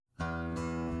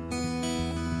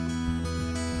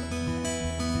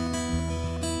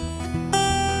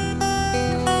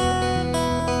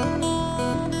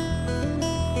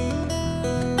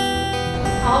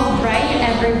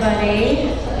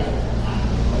everybody.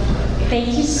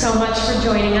 Thank you so much for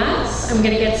joining us. I'm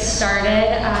going to get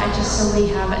started just so we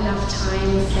have enough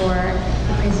time for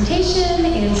the presentation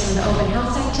and some of the open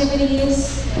house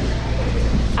activities.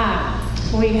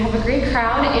 We have a great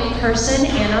crowd in person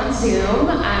and on Zoom,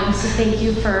 so thank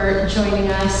you for joining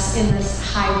us in this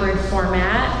hybrid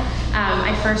format.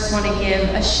 I first want to give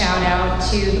a shout out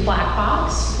to the Black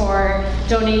Box for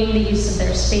donating the use of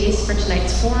their space for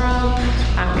tonight's forum.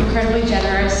 Incredibly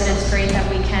generous, and it's great that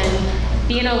we can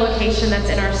be in a location that's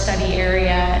in our study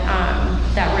area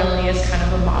that really is kind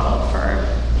of a model for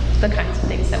the kinds of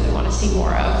things that we want to see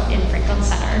more of in Franklin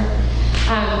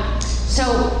Center.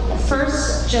 So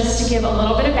first, just to give a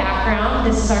little bit of background,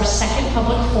 this is our second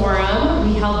public forum.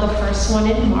 We held the first one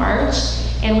in March,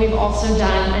 and we've also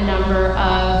done a number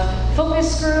of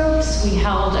focus groups. We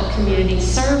held a community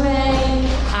survey,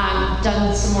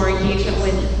 done some more engagement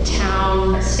with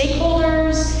town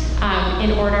stakeholders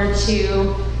in order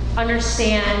to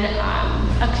understand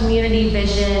a community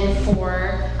vision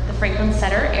for the Franklin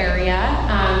Center area,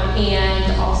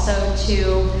 and also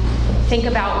to think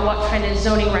about what kind of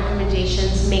zoning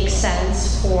recommendations make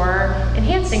sense for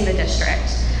enhancing the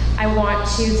district. I want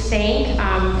to thank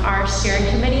our steering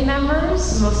committee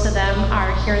members. Most of them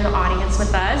are here in the audience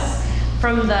with us.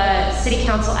 From the City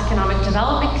Council Economic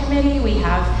Development Committee, we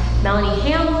have Melanie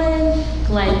Hamlin,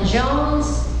 Glenn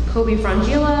Jones, Kobe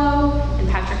Frangillo, and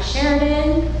Patrick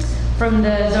Sheridan. From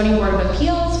the Zoning Board of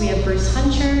Appeals, we have Bruce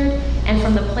Hunchard. And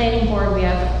from the Planning Board, we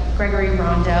have Gregory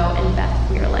Rondo and Beth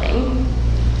Weirling.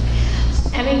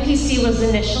 MAPC was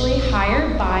initially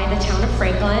hired by the town of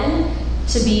Franklin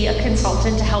to be a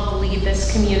consultant to help lead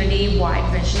this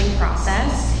community-wide visioning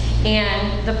process.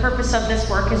 And the purpose of this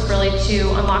work is really to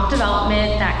unlock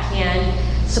development that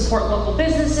can support local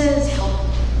businesses, help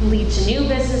lead to new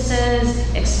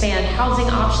businesses, expand housing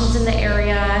options in the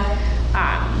area,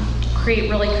 create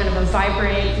really kind of a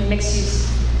vibrant mixed-use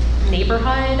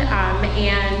neighborhood,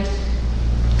 and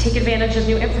take advantage of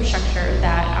new infrastructure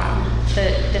that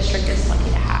the district is lucky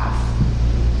to have.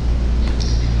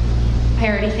 I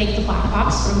already thanked the Black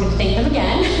Box, but I'm going to thank them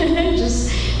again,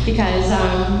 just because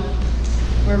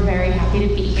we're very happy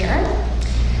to be here.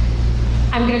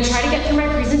 I'm going to try to get through my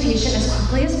presentation as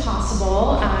quickly as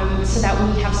possible so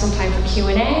that we have some time for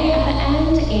Q&A at the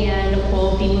end, and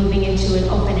we'll be moving into an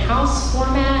open house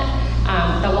format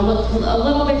that will look a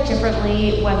little bit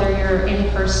differently whether you're in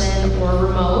person or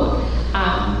remote.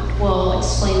 We'll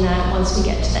explain that once we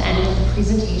get to the end of the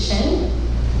presentation.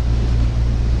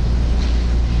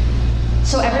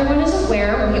 So everyone is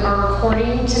aware we are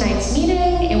recording tonight's meeting.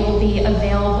 It will be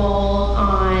available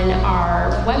on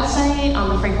our website, on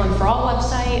the Franklin for All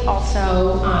website,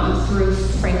 also through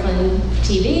Franklin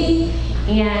TV,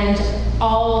 and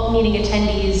all meeting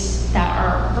attendees that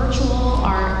are virtual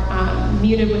are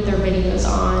muted with their videos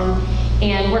on.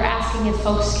 And we're asking if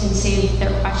folks can save their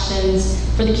questions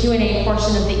for the Q&A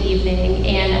portion of the evening,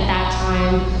 and at that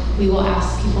time we will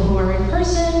ask people who are in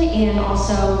person and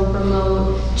also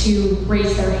remote to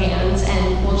raise their hands,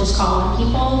 and we'll just call on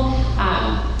people.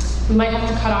 We might have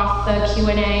to cut off the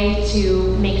Q&A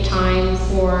to make time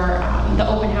for the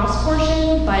open house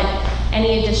portion, but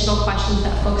any additional questions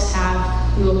that folks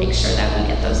have, we will make sure that we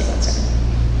get those answered.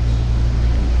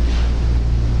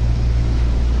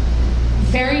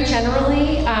 Very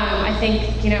generally, I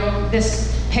think this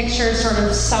picture sort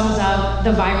of sums up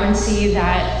the vibrancy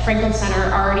that Franklin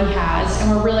Center already has,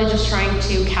 and we're really just trying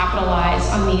to capitalize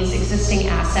on these existing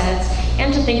assets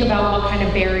and to think about what kind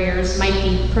of barriers might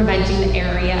be preventing the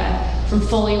area from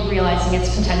fully realizing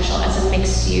its potential as a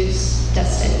mixed-use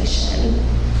destination.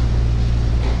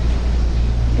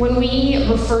 When we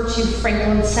refer to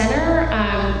Franklin Center,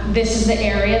 this is the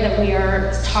area that we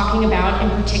are talking about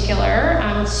in particular.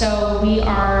 So we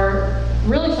are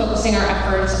really focusing our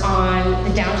efforts on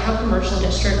the downtown commercial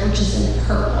district, which is in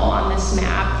purple on this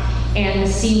map, and the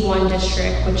C1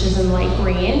 district, which is in light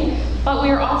green. But we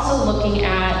are also looking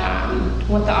at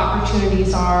what the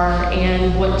opportunities are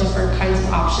and what different kinds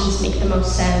of options make the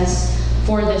most sense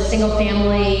for the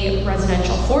single-family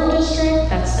residential 4 district.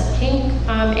 That's the pink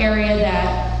area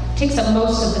that takes up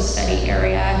most of the study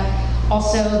area.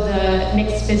 Also the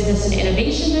mixed business and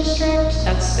innovation district,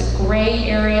 that's the gray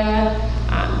area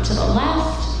to the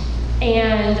left,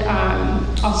 and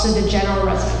also the general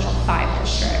residential 5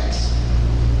 district.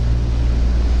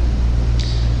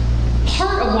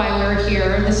 Part of why we're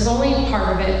here, this is only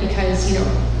part of it because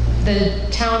the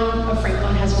town of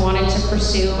Franklin has wanted to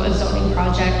pursue a zoning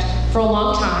project for a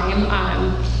long time,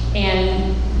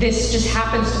 and this just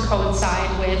happens to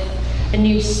coincide with a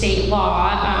new state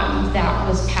law that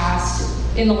was passed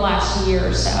in the last year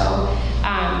or so.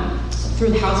 through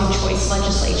the housing choice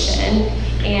legislation.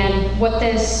 And what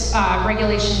this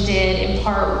regulation did in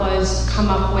part was come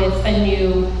up with a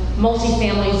new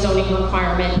multifamily zoning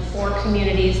requirement for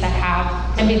communities that have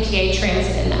MBTA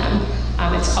transit in them.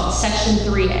 It's called Section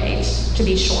 3A, to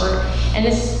be short. And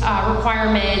this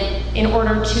requirement, in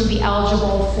order to be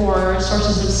eligible for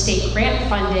sources of state grant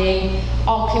funding,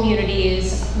 all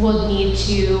communities will need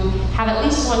to have at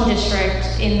least one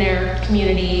district in their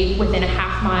community within a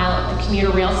half mile of the commuter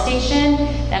rail station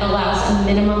that allows a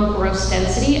minimum gross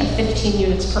density of 15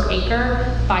 units per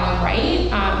acre by right,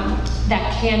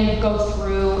 that can go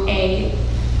through a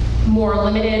more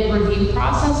limited review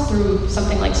process through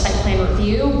something like site plan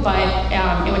review, but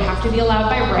it would have to be allowed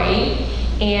by right.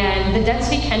 And the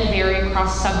density can vary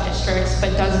across sub-districts,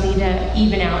 but does need to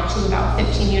even out to about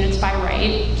 15 units by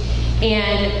right.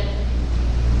 And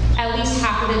at least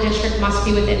half of the district must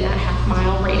be within that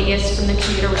half-mile radius from the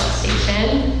commuter rail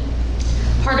station.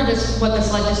 Part of this, what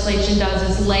this legislation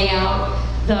does is lay out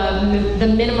the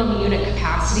minimum unit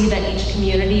capacity that each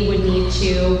community would need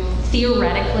to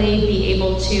theoretically be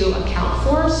able to account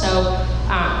for. So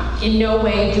in no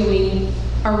way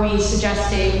are we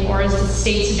suggesting, or is the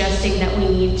state suggesting, that we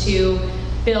need to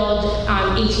build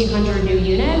 1,800 new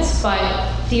units, but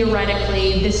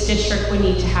theoretically this district would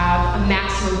need to have a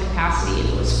maximum capacity if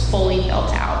it was fully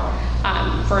built out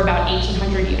for about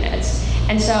 1,800 units.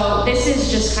 And so this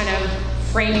is just kind of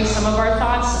framing some of our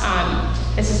thoughts.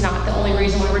 This is not the only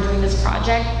reason why we're doing this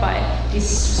project, but these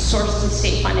sources of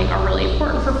state funding are really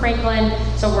important for Franklin,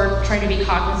 so we're trying to be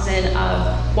cognizant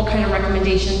of what kind of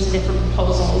recommendations and different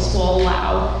proposals will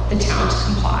allow the town to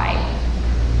comply.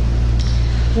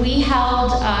 We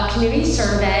held a community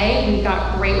survey. We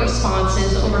got great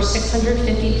responses. Over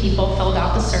 650 people filled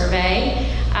out the survey,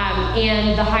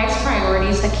 and the highest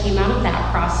priorities that came out of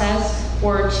that process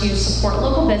were to support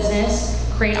local business,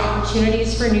 create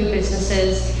opportunities for new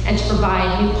businesses, and to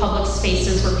provide new public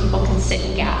spaces where people can sit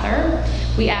and gather.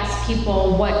 We asked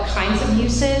people what kinds of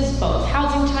uses, both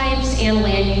housing types and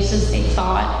land uses, they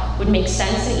thought would make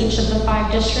sense in each of the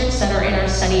 5 districts that are in our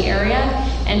study area.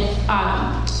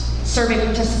 And survey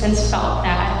participants felt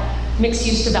that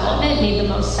mixed-use development made the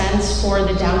most sense for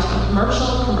the downtown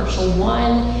commercial 1,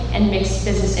 and mixed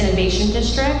business innovation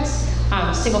districts.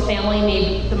 Single family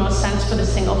made the most sense for the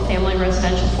single family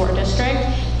residential 4 district,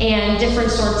 and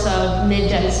different sorts of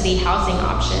mid-density housing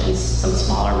options, some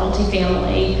smaller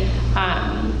multifamily,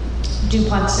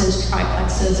 duplexes,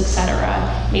 triplexes,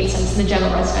 etc., made sense in the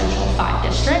general residential 5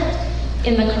 district.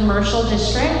 In the commercial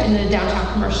district, in the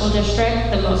downtown commercial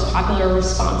district, the most popular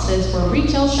responses were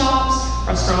retail shops,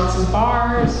 restaurants and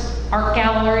bars, art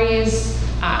galleries.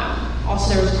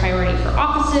 Also, there was priority for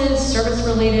offices,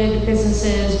 service-related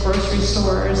businesses, grocery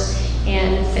stores,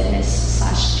 and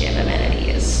fitness/gym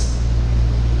amenities.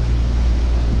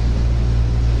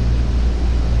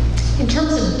 In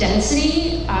terms of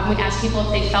density, we asked people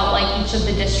if they felt like each of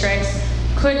the districts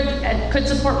could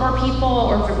support more people,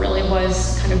 or if it really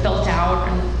was kind of built out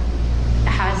and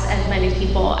has as many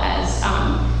people as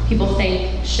people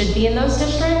think should be in those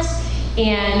districts.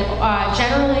 And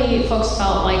generally, folks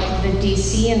felt like the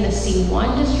DC and the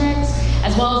C1 districts,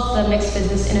 as well as the Mixed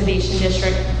Business Innovation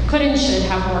District, could and should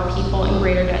have more people and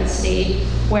greater density,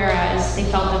 whereas they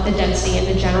felt that the density in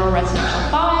the general residential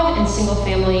 5 and single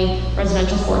family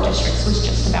residential 4 districts was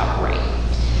just about right.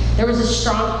 There was a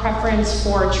strong preference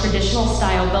for traditional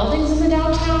style buildings in the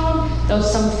downtown, though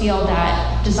some feel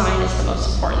that design is the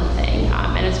most important thing,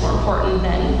 and it's more important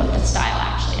than what the style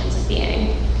actually ends up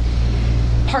being.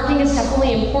 Parking is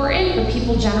definitely important, but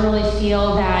people generally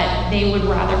feel that they would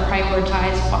rather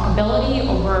prioritize walkability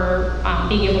over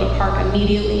being able to park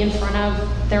immediately in front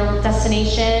of their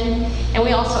destination. And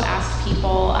we also asked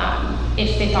people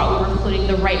if they thought we were including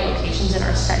the right locations in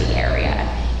our study area,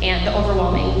 and the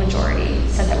overwhelming majority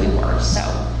said that we were, so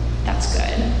that's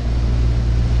good.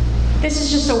 This is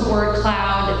just a word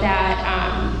cloud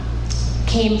that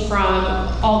came from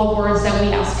all the words that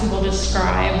we asked people to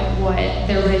describe what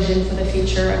their vision for the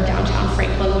future of downtown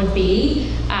Franklin would be.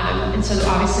 And so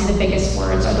obviously the biggest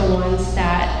words are the ones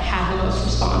that had the most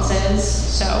responses.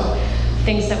 So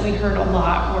things that we heard a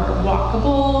lot were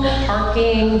walkable,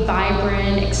 parking,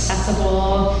 vibrant,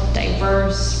 accessible,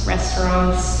 diverse,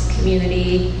 restaurants,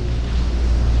 community.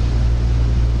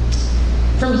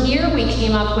 From here, we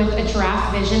came up with a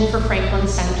draft vision for Franklin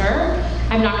Center.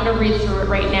 I'm not going to read through it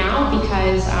right now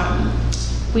because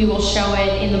we will show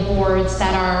it in the boards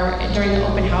that are during the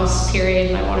open house period,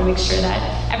 and I want to make sure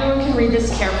that everyone can read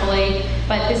this carefully.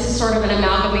 But this is sort of an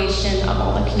amalgamation of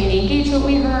all the community engagement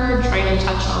we heard, trying to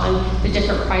touch on the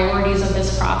different priorities of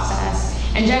this process.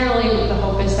 And generally, the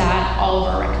hope is that all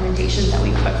of our recommendations that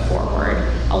we put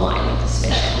forward align with this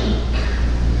vision.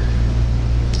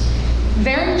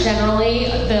 Very generally,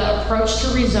 the approach to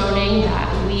rezoning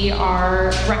that we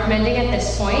are recommending at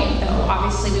this point, though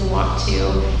obviously we want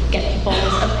to get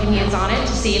people's opinions on it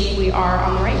to see if we are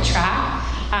on the right track,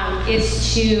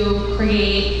 is to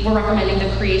create, we're recommending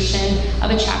the creation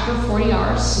of a Chapter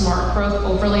 40R Smart Growth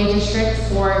Overlay District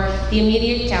for the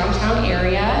immediate downtown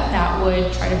area that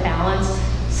would try to balance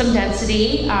some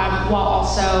density while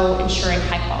also ensuring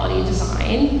high quality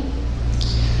design.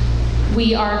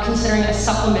 We are considering a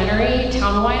supplementary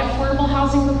townwide affordable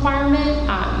housing requirement.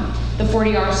 The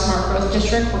 40R Smart Growth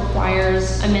District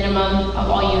requires a minimum of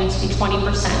all units to be 20%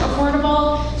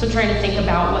 affordable. So trying to think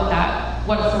about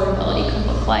what affordability could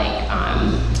look like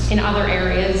in other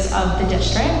areas of the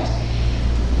district.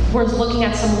 We're looking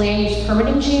at some land use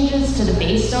permitting changes to the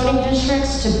base zoning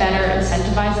districts to better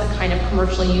incentivize the kind of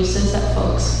commercial uses that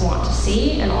folks want to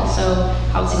see, and also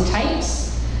housing types.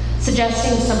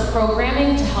 Suggesting some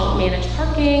programming to help manage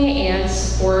parking and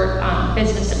support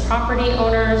business and property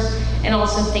owners, and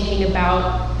also thinking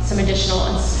about some additional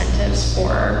incentives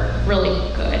for really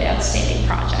good, outstanding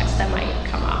projects that might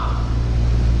come up.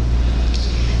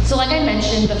 So like I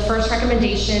mentioned, the first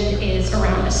recommendation is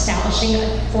around establishing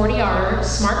a 40R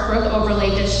Smart Growth Overlay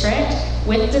District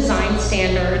with design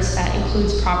standards that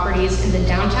includes properties in the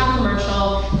downtown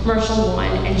commercial 1,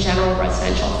 and general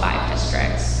residential 5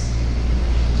 districts.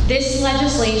 This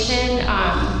legislation,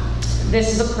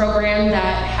 this is a program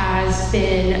that has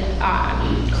been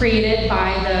created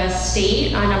by the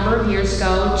state a number of years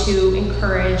ago to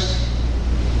encourage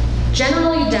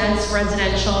generally dense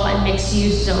residential and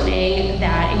mixed-use zoning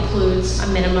that includes a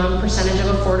minimum percentage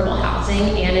of affordable housing,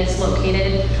 and it's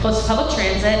located close to public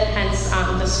transit, hence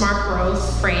the smart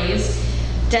growth phrase.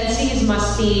 Densities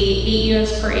must be 8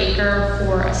 units per acre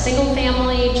for a single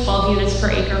family, 12 units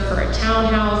per acre for a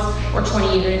townhouse, or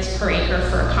 20 units per acre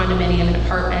for a condominium and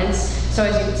apartments. So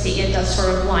as you can see, it does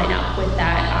sort of line up with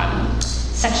that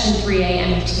Section 3A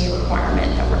MBTA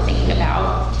requirement that we're thinking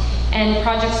about. And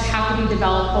projects have to be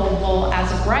developable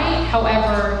as of right.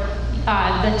 However,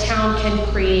 the town can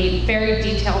create very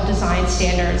detailed design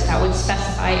standards that would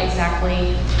specify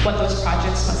exactly what those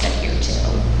projects must adhere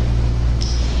to.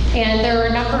 And there are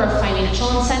a number of financial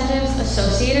incentives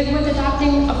associated with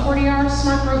adopting a 40R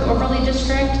Smart Growth Overlay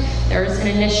District. There's an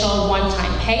initial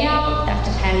one-time payout that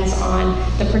depends on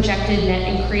the projected net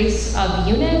increase of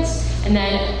units, and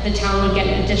then the town would get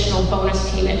an additional bonus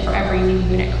payment for every new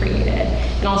unit created.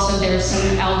 And also there's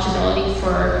some eligibility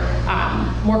for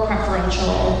more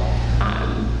preferential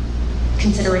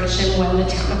consideration when the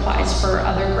town applies for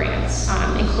other grants,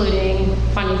 including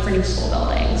funding for new school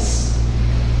buildings.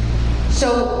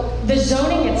 So the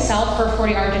zoning itself for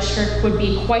 40R district would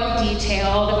be quite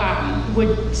detailed,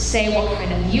 would say what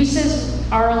kind of uses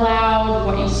are allowed,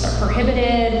 what uses are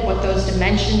prohibited, what those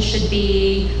dimensions should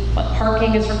be, what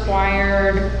parking is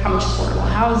required, how much affordable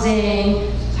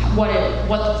housing, what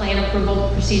the plan approval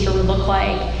procedure would look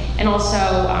like, and also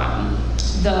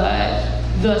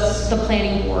the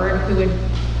planning board, who would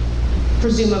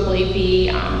presumably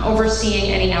be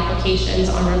overseeing any applications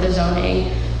under the zoning,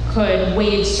 could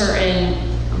waive certain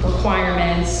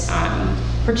requirements,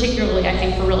 particularly I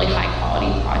think for really high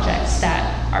quality projects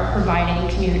that are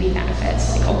providing community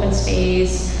benefits like open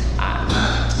space,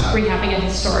 rehabbing a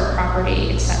historic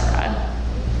property, etc.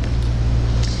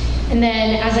 And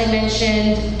then, as I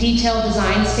mentioned, detailed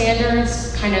design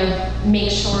standards kind of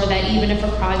make sure that even if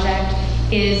a project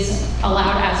is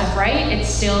allowed as of right, it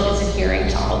still is adhering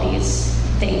to all these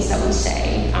things that we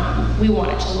say we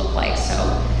want it to look like.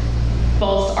 So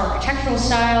both architectural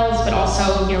styles, but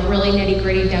also really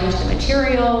nitty-gritty down to the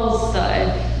materials,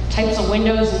 the types of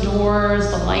windows and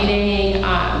doors, the lighting,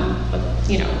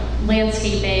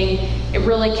 landscaping. It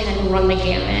really can run the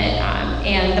gamut,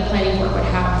 and the planning board would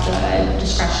have the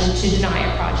discretion to deny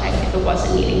a project if it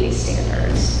wasn't meeting these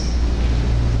standards.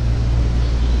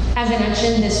 As I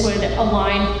mentioned, this would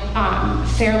align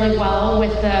fairly well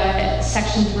with the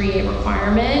Section 3A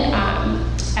requirement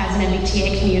as an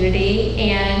MBTA community,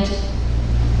 and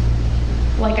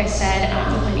like I said,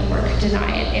 the planning board could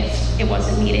deny it if it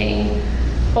wasn't meeting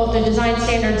both the design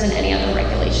standards and any other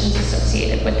regulations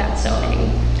associated with that zoning.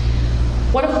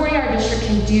 What a 40R district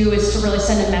can do is to really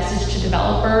send a message to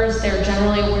developers. They're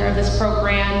generally aware of this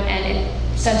program, and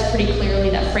it says pretty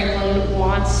clearly that Franklin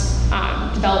wants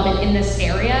development in this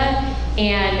area,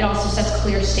 and it also sets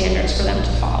clear standards for them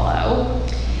to follow.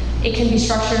 It can be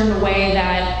structured in a way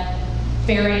that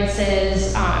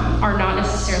variances are not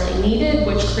necessarily needed,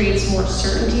 which creates more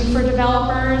certainty for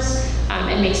developers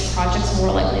and makes projects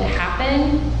more likely to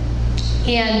happen.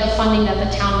 And the funding that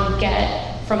the town would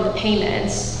get from the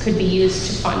payments could be used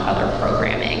to fund other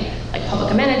programming, like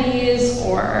public amenities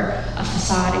or a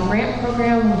facade and grant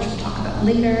program, which we'll talk about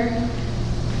later.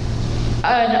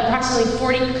 Approximately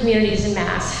 40 communities in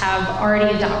Mass have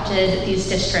already adopted these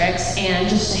districts, and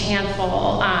just a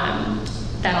handful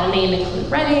that I'll name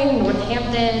include Reading,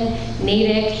 Northampton,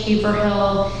 Natick,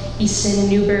 Haverhill, Easton,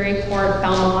 Newburyport,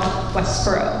 Belmont,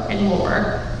 Westboro, and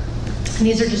more. And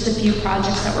these are just a few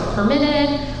projects that were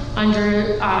permitted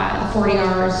under the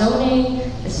 40R zoning.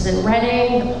 This is in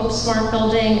Reading, the Postmark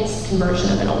building. It's the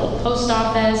conversion of an old post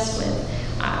office with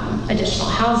additional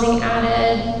housing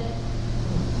added.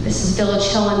 This is Village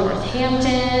Hill in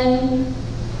Northampton.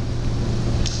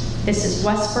 This is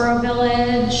Westboro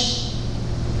Village.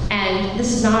 And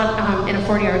this is not in a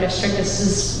 40R district. This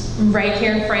is right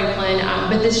here in Franklin,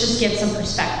 but this just gives some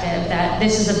perspective that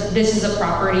this is a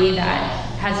property that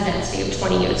has a density of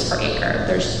 20 units per acre.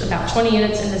 There's about 20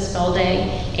 units in this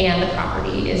building, and the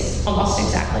property is almost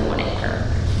exactly 1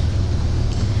 acre.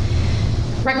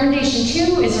 Recommendation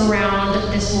 2 is around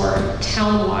this more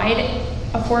town-wide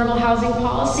affordable housing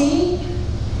policy.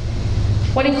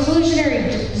 What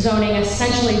inclusionary zoning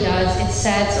essentially does, it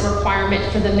sets a requirement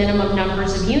for the minimum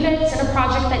numbers of units in a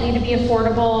project that need to be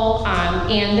affordable,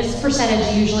 and this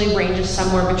percentage usually ranges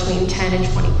somewhere between 10 and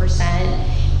 20%,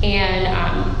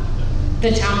 and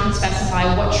the town can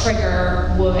specify what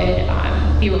trigger would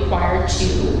be required to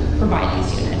provide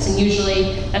these units, and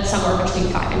usually that's somewhere between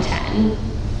 5 and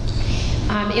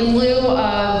 10. In lieu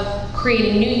of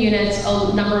creating new units,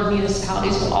 a number of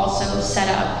municipalities will also set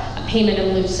up a payment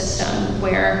in lieu system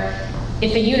where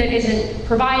if a unit isn't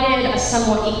provided, a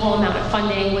somewhat equal amount of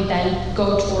funding would then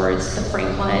go towards the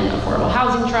Franklin Affordable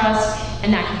Housing Trust,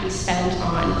 and that can be spent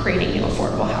on creating new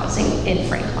affordable housing in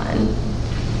Franklin.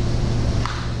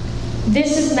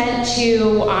 This is meant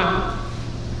to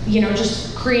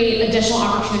just create additional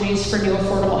opportunities for new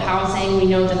affordable housing. We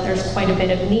know that there's quite a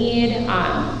bit of need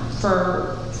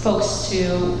for folks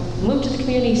to move to the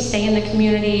community, stay in the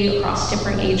community across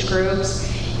different age groups,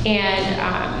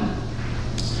 and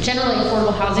generally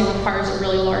affordable housing requires a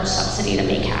really large subsidy to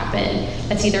make happen.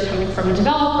 That's either coming from a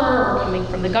developer or coming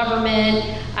from the government,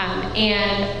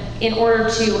 and in order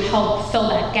to help fill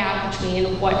that gap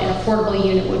between what an affordable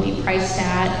unit would be priced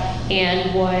at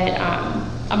and what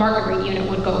a market rate unit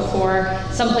would go for,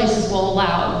 some places will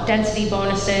allow density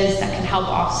bonuses that can help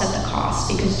offset the cost,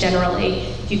 because generally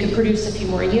if you can produce a few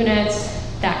more units,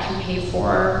 that can pay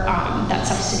for that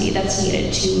subsidy that's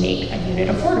needed to make a unit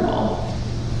affordable.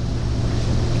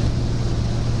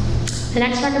 The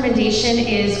next recommendation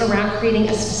is around creating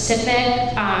a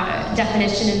specific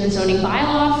definition in the zoning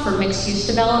bylaw for mixed-use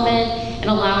development and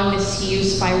allowing this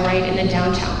use by right in the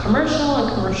downtown commercial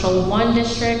and commercial 1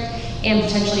 district, and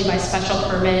potentially by special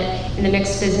permit in the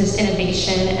mixed business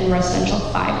innovation and residential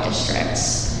 5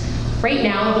 districts. Right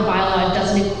now, the bylaw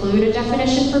doesn't include a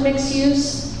definition for mixed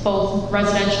use. Both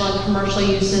residential and commercial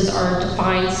uses are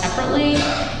defined separately,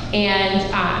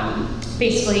 and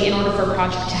basically, in order for a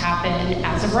project to happen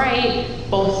as of right,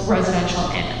 both residential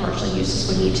and commercial uses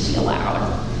would need to be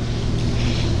allowed.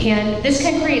 And this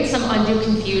can create some undue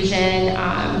confusion,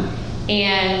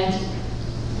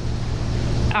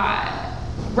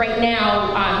 right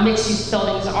now, mixed-use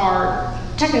buildings are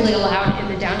technically allowed in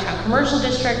the downtown commercial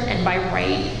district and by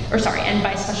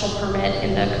special permit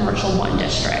in the commercial 1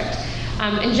 district.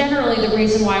 And generally, the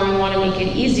reason why we want to make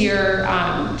it easier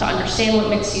to understand what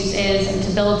mixed use is and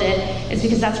to build it is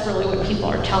because that's really what people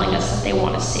are telling us that they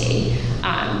want to see,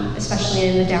 especially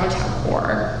in the downtown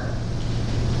core.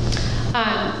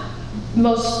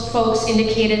 Most folks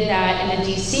indicated that in the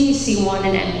DC, C1,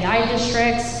 and NBI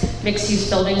districts, mixed-use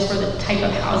buildings were the type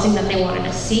of housing that they wanted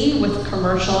to see, with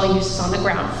commercial uses on the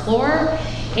ground floor.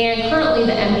 And currently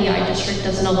the NBI district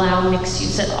doesn't allow mixed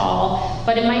use at all,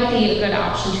 but it might be a good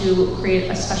option to create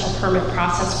a special permit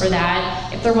process for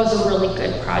that if there was a really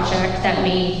good project that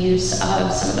made use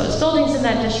of some of those buildings in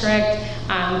that district,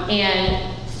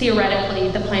 and theoretically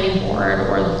the planning board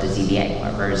or the ZBA,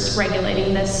 whoever's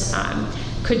regulating this,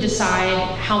 could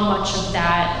decide how much of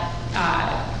that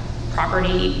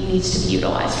property needs to be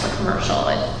utilized for commercial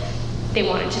if they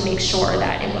wanted to make sure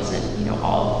that it wasn't,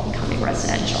 all becoming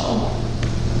residential.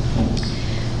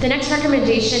 The next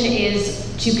recommendation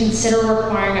is to consider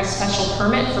requiring a special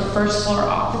permit for first floor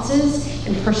offices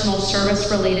and personal service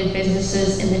related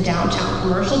businesses in the downtown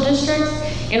commercial districts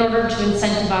in order to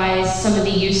incentivize some of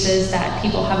the uses that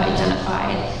people have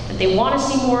identified that they want to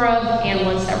see more of, and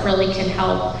ones that really can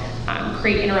help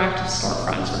create interactive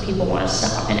storefronts where people want to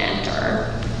stop and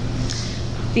enter.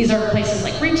 These are places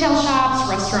like retail shops,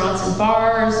 restaurants and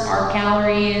bars, art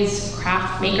galleries,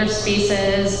 craft maker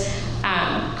spaces,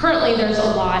 Currently, there's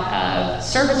a lot of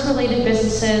service-related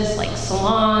businesses like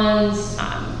salons,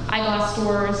 eyeglass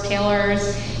stores,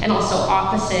 tailors, and also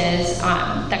offices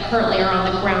that currently are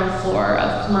on the ground floor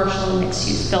of commercial and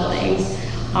mixed-use buildings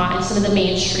on some of the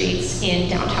main streets in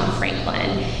downtown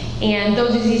Franklin. And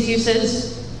these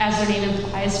uses, as their name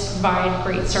implies, provide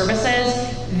great services.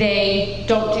 They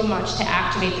don't do much to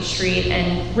activate the street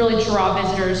and really draw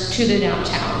visitors to the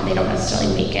downtown. They don't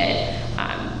necessarily make it,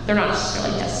 they're not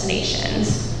necessarily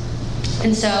destinations.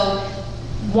 And so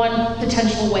one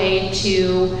potential way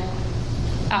to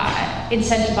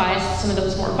incentivize some of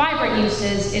those more vibrant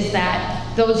uses is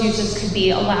that those uses could be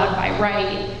allowed by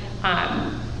right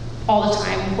all the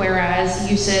time, whereas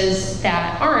uses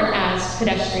that aren't as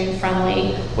pedestrian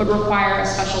friendly would require a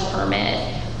special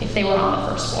permit if they were on the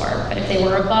first floor. But if they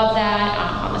were above that,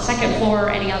 on the second floor or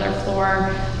any other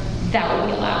floor, that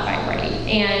would be allowed by right.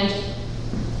 And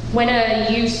when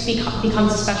a use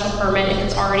becomes a special permit, if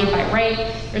it's already by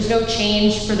right, there's no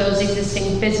change for those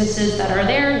existing businesses that are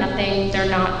there, nothing, they're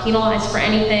not penalized for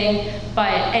anything,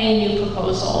 but any new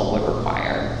proposal would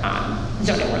require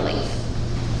zoning relief.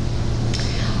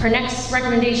 Our next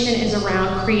recommendation is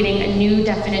around creating a new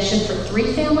definition for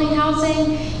 3-family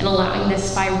housing and allowing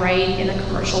this by right in the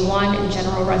commercial 1 and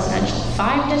general residential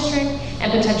 5 district,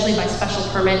 and potentially by special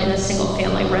permit in the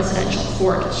single-family residential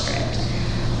 4 district.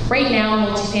 Right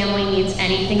now, multifamily means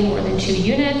anything more than 2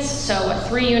 units, so a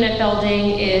 3-unit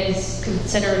building is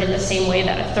considered in the same way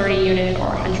that a 30-unit or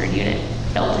 100-unit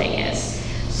building is.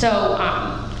 So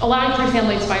allowing 3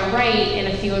 families by right in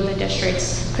a few of the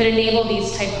districts could enable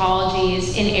these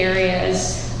typologies in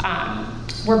areas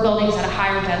where buildings at a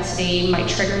higher density might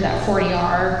trigger that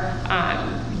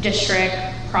 40R district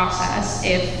process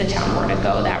if the town were to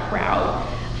go that route.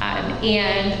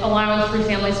 And allowing 3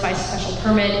 families by special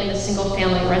permit in the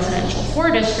single-family residential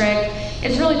 4 district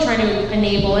is really trying to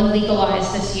enable and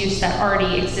legalize this use that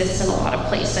already exists in a lot of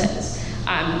places.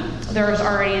 There's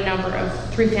already a number of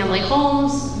 3-family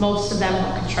homes. Most of them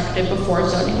were constructed before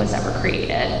zoning was ever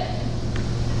created.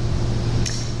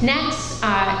 Next,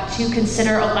 to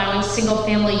consider allowing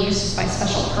single-family uses by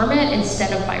special permit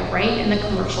instead of by right in the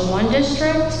commercial 1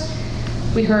 district.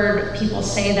 We heard people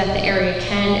say that the area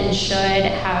can and should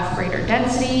have greater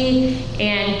density,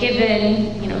 and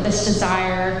given this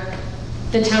desire,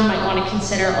 the town might want to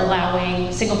consider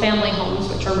allowing single-family homes,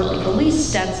 which are really the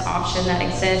least dense option that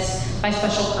exists, by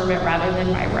special permit rather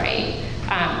than by right.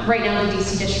 Right now, the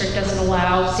DC district doesn't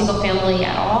allow single-family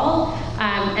at all,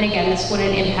 and again, this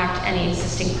wouldn't impact any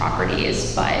existing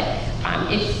properties, but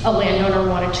if a landowner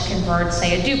wanted to convert,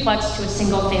 say, a duplex to a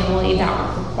single-family,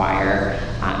 that would require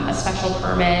a special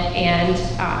permit, and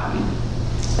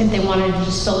if they wanted to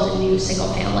just build a new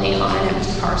single-family on an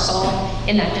empty parcel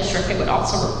in that district, it would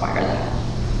also require that.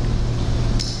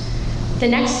 The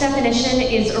next definition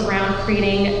is around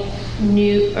creating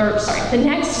the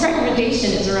next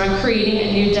recommendation is around creating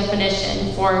a new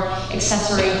definition for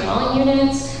accessory dwelling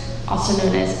units, also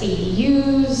known as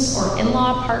ADUs or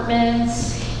in-law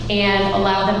apartments, and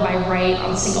allow them by right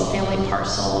on single-family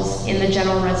parcels in the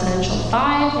general residential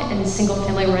 5 and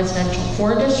single-family residential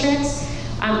 4 districts.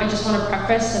 I just want to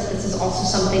preface that this is also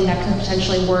something that could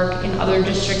potentially work in other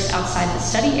districts outside the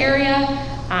study area,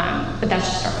 but that's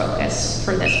just our focus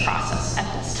for this process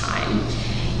at this time.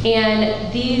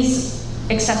 And these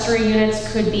accessory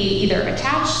units could be either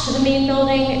attached to the main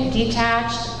building,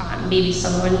 detached, maybe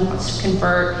someone wants to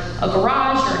convert a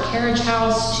garage or a carriage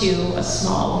house to a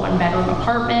small 1-bedroom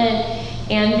apartment,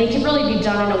 and they can really be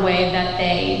done in a way that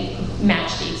they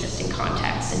match the existing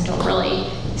context and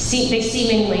they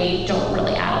seemingly don't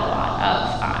really add a lot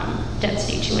of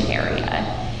density to an area.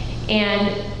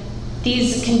 And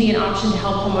these can be an option to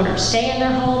help homeowners stay in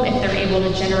their home if they're able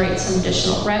to generate some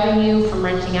additional revenue from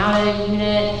renting out a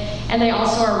unit. And they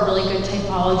also are a really good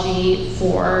typology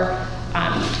for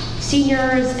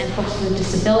seniors and folks with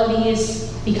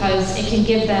disabilities, because it can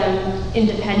give them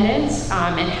independence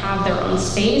and have their own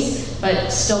space, but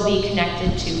still be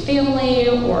connected to family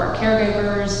or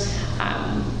caregivers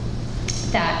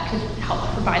that could help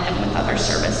provide them with other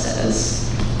services.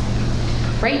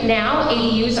 Right now,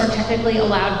 ADUs are technically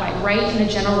allowed by right in the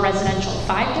general residential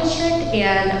 5 district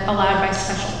and allowed by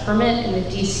special permit in the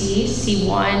DC,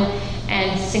 C1,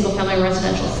 and single-family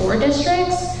residential 4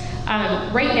 districts.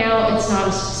 Right now, it's not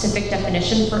a specific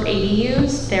definition for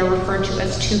ADUs. They're referred to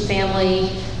as 2-family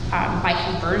by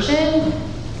conversion.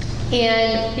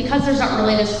 And because there's not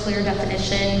really this clear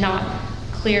definition, not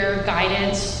clear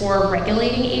guidance for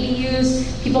regulating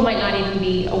ADUs, people might not even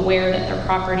be aware that their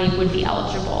property would be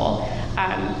eligible.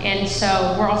 And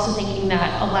so we're also thinking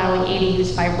that allowing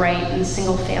ADUs by right in the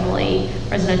single-family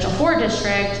residential 4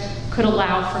 district could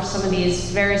allow for some of these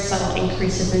very subtle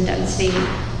increases in density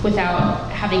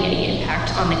without having any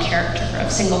impact on the character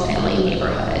of single-family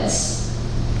neighborhoods.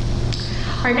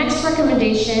 Our next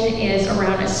recommendation is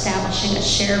around establishing a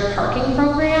shared parking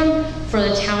program for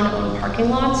the town-owned parking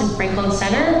lots in Franklin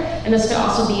Center, and this could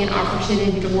also be an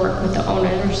opportunity to work with the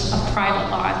owners of private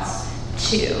lots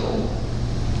too.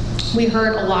 We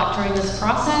heard a lot during this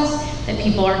process that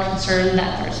people are concerned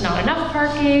that there's not enough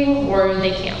parking or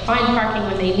they can't find parking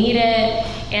when they need it,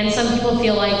 and some people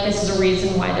feel like this is a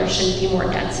reason why there shouldn't be more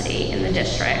density in the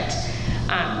district.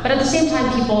 But at the same time,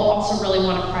 people also really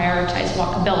want to prioritize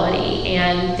walkability,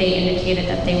 and they indicated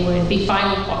that they would be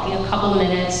fine with walking a couple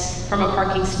minutes from a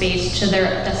parking space to their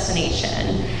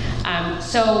destination.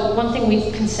 So one thing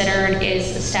we've considered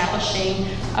is establishing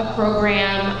a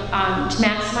program to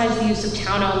maximize the use of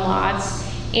town-owned lots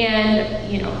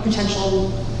and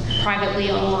potential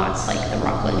privately owned lots like the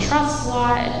Rockland Trust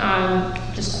lot,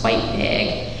 which is quite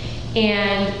big.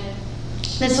 And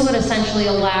this would essentially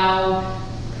allow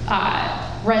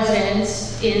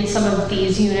residents in some of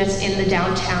these units in the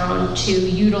downtown to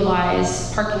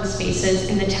utilize parking spaces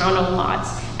in the town-owned lots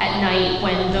at night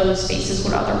when those spaces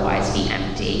would otherwise be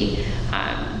empty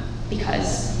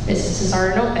because businesses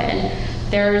aren't open.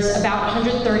 There's about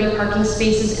 130 parking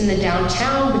spaces in the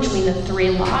downtown between the 3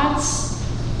 lots,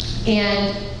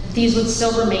 and these would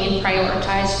still remain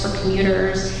prioritized for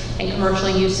commuters and commercial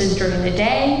uses during the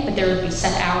day, but there would be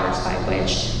set hours by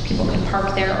which people could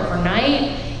park there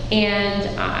overnight.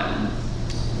 And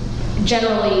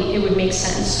generally, it would make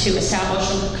sense to establish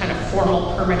a kind of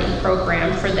formal permitting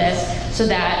program for this so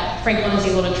that Franklin is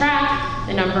able to track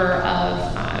the number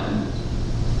of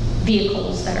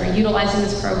vehicles that are utilizing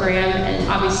this program, and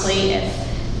obviously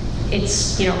if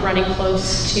it's running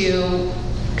close to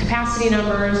capacity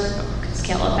numbers, could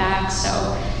scale it back. So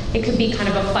it could be kind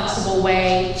of a flexible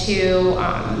way to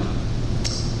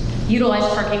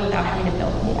utilize parking without having to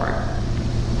build more.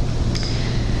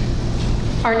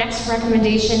 Our next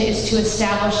recommendation is to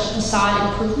establish a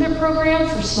facade improvement program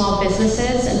for small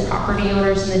businesses and property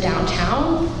owners in the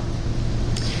downtown.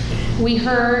 We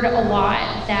heard a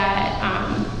lot that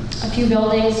a few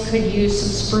buildings could use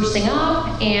some sprucing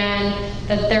up, and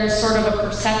that there's sort of a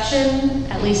perception,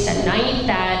 at least at night,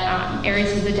 that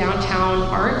areas of the downtown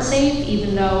aren't safe,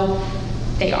 even though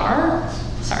they are.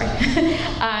 Sorry.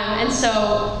 And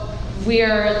so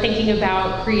we're thinking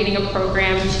about creating a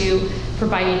program to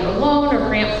provide either loan or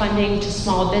grant funding to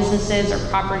small businesses or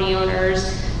property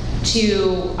owners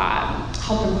to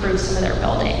help improve some of their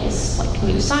buildings, like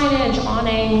new signage,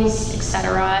 awnings,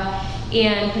 etc.,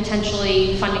 and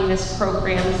potentially funding this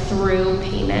program through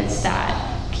payments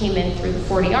that came in through the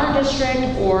 40R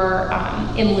district or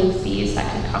in lieu fees that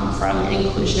could come from an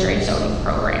inclusionary zoning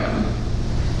program.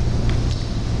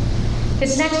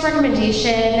 This next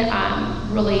recommendation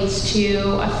relates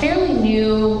to a fairly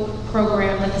new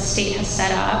program that the state has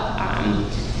set up,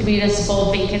 the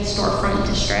Municipal Vacant Storefront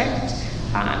District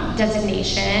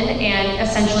designation, and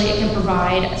essentially it can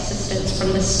provide assistance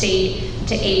from the state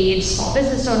to aid small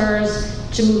business owners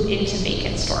to move into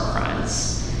vacant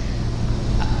storefronts.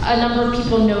 A number of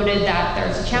people noted that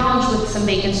there's a challenge with some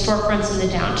vacant storefronts in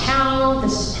the downtown.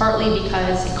 This is partly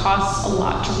because it costs a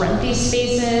lot to rent these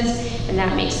spaces, and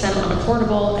that makes them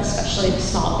unaffordable, especially to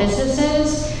small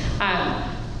businesses.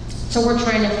 So we're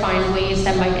trying to find ways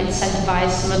that might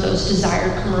incentivize some of those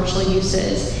desired commercial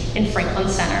uses in Franklin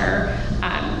Center.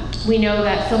 We know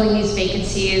that filling these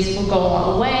vacancies will go a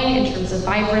long way in terms of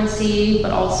vibrancy, but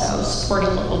also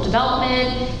supporting local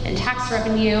development and tax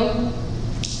revenue.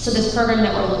 So this program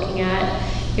that we're looking at,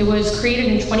 it was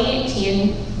created in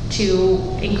 2018 to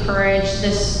encourage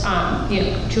this,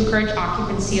 to encourage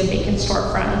occupancy of vacant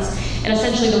storefronts. And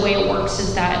essentially the way it works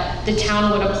is that the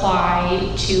town would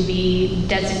apply to be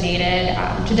designated,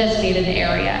 to designate an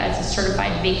area as a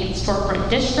certified vacant storefront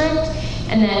district.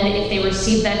 And then if they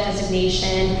receive that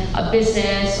designation, a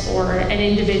business or an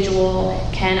individual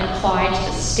can apply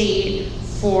to the state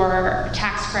for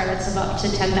tax credits of up to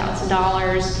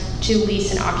 $10,000 to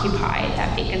lease and occupy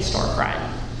that vacant storefront.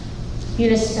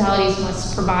 Municipalities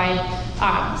must provide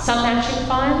some matching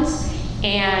funds,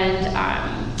 and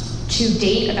to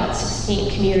date, about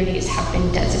 16 communities have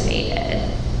been designated.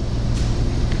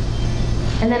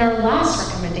 And then our last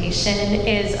recommendation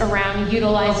is around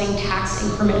utilizing tax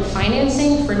increment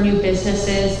financing for new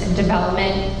businesses and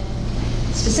development,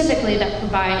 specifically that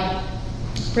provide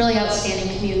really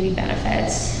outstanding community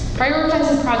benefits.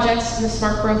 Prioritizing projects in the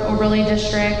Smart Growth Overlay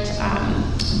District,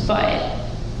 but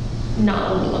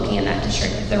not only looking in that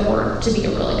district if there were to be a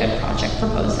really good project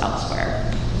proposed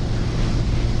elsewhere.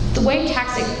 The way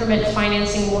tax increment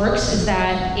financing works is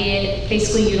that it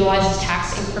basically utilizes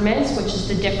tax increments, which is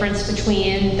the difference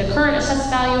between the current assessed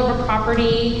value of a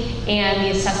property and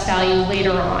the assessed value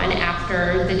later on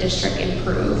after the district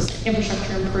improves,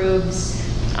 infrastructure improves,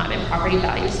 and property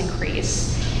values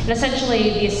increase. And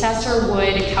essentially, the assessor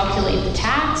would calculate the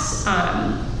tax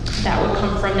that would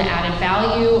come from the added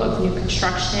value of new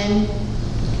construction,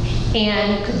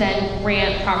 and could then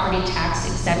grant property tax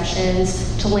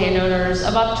exemptions to landowners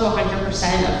of up to 100% of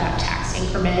that tax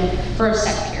increment for a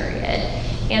set period.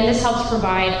 And this helps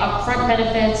provide upfront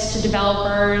benefits to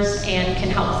developers and can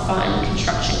help fund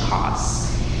construction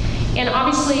costs. And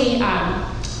obviously,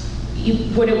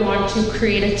 you wouldn't want to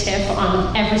create a TIF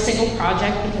on every single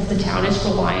project because the town is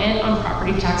reliant on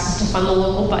property taxes to fund the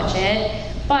local budget.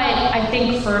 But I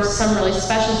think for some really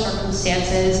special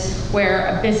circumstances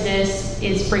where a business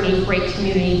is bringing great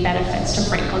community benefits to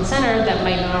Franklin Center that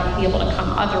might not be able to come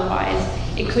otherwise,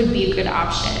 it could be a good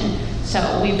option.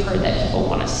 So we've heard that people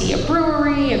want to see a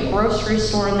brewery, a grocery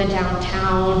store in the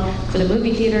downtown, for the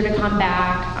movie theater to come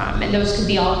back, and those could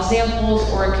be all examples,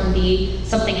 or it can be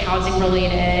something housing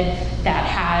related that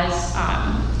has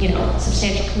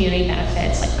substantial community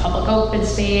benefits like public open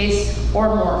space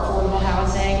or more affordable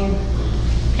housing.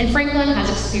 And Franklin has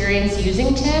experience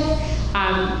using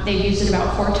TIF. They've used it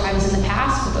about 4 times in the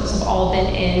past, but those have all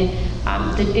been in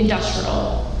the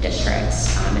industrial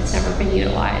districts. It's never been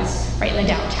utilized right in the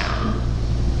downtown.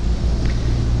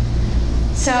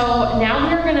 So now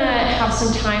we're gonna have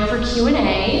some time for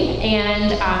Q&A,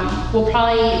 and we'll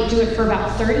probably do it for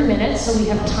about 30 minutes, so we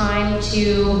have time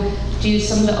to do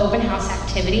some of the open house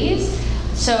activities.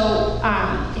 So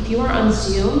if you are on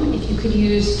Zoom, if you could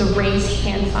use the raise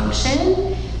hand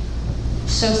function,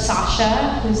 so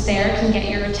Sasha, who's there, can get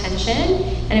your attention.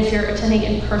 And if you're attending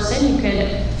in person, you could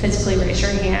physically raise your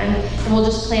hand. And we'll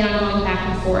just plan on going back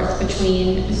and forth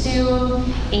between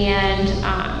Zoom and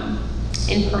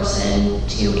in person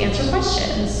to answer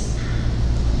questions.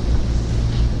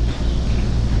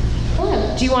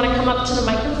 Hello. Do you want to come up to the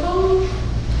microphone?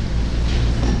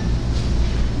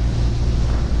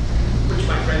 Which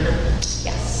mic right here?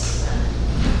 Yes.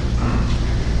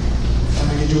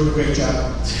 You're doing a great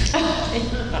job.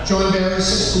 John Barry,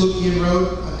 6 Calupian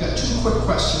Road. I've got 2 quick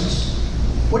questions.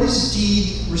 What is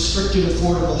deed restricted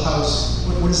affordable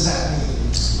housing? What does that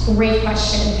mean? Great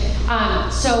question.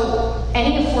 So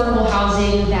any affordable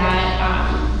housing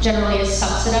that generally is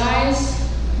subsidized,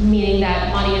 meaning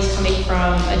that money is coming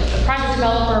from a private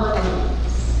developer,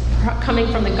 coming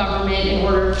from the government in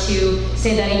order to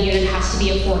say that a unit has to be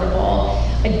affordable.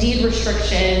 A deed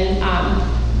restriction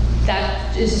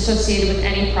that is associated with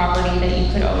any property that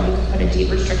you could own, you could put a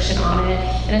deed restriction on it,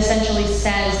 and essentially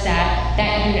says that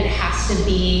that unit has to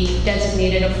be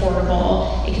designated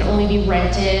affordable. It can only be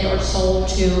rented or sold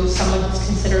to someone who's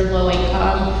considered low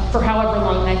income for however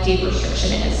long that deed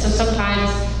restriction is. So sometimes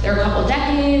they're a couple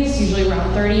decades, usually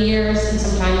around 30 years, and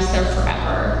sometimes they're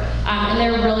forever. And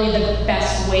they're really the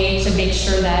best way to make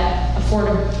sure that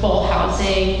affordable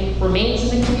housing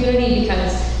remains in the community,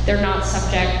 because they're not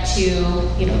subject to,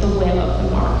 the whim of the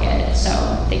market. So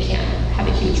they can't have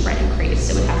a huge rent increase.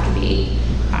 It would have to be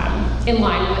in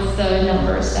line with the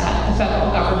numbers that the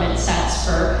federal government sets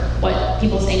for what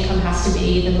people's income has to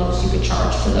be, the most you could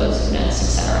charge for those units, et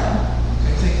cetera.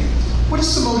 Okay, thank you. What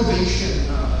is the motivation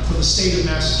for the state of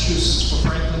Massachusetts for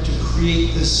Franklin to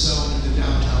create this zone in the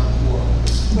downtown core?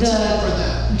 What's in it for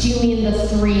that? Do you mean the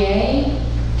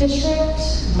 3A district?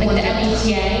 Like the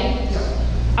MBTA?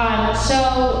 Yeah. So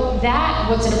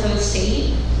what's in it for the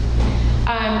state?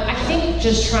 I think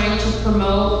just trying to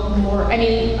promote more, I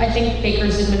think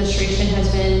Baker's administration has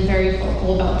been very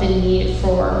vocal about the need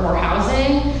for more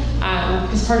housing,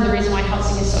 because part of the reason why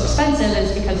housing is so expensive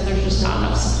is because there's just not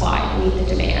enough supply to meet the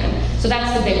demand. So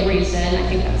that's the big reason. I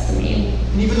think that's the main.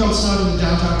 And even though it's not in the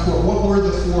downtown core, what were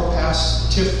the 4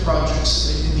 past TIF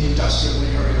projects in the industrial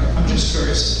area? I'm just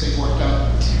curious if they've worked out.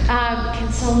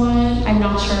 Can someone, I'm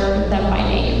not sure them by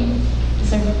name. Is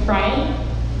there Brian?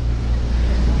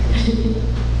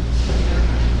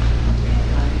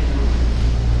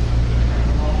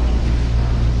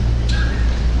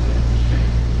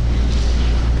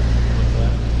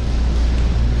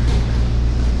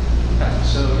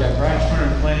 Brian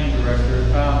Turner, Planning Director.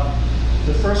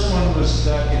 The first one was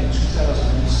back in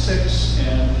 2006,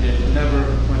 and it never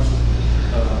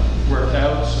worked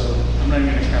out, so I'm not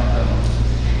going to count that one.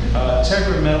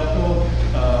 Tegra Medical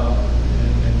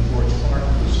in Forge Park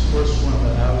was the first one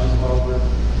that I was involved with.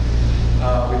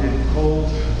 We did cold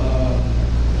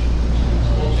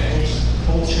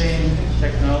chain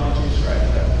technologies, right?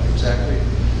 Exactly.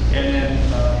 And then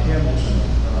Hamilton.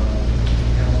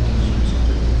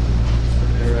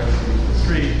 They're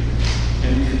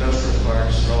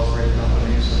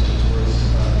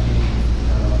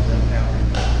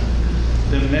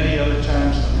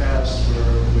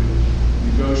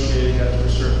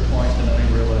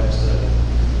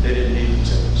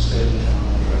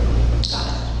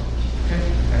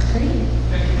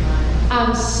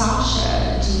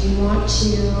want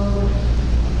to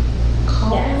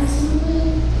call on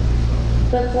someone?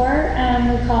 Before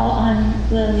we call on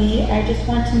Lily, I just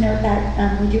want to note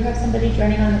that we do have somebody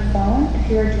joining on the phone. If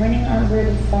you are joining over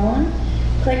the phone,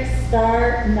 click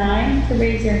 *9 to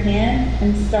raise your hand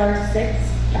and *6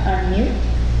 to unmute.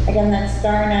 Again, that's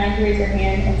 *9 to raise your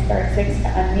hand and *6 to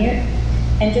unmute.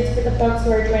 And just for the folks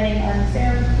who are joining on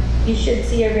Zoom, you should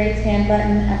see a raise hand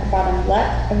button at the bottom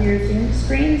left of your Zoom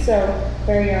screen. So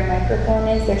where your microphone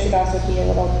is, there should also be a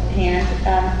little hand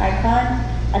icon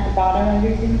at the bottom of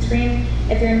your Zoom screen.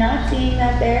 If you're not seeing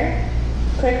that there,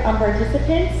 click on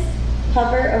participants,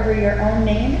 hover over your own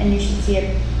name, and you should see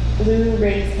a blue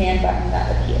raised hand button that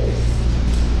appears.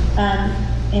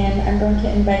 And I'm going to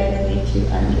invite Lily to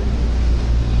unmute.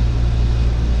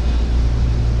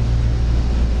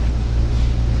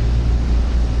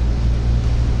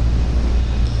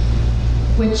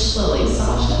 Which Lily,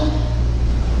 Sasha?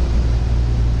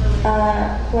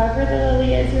 Whoever the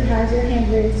Lily is who has your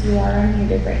hand raised, you are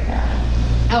unmuted right now.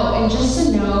 Oh, and just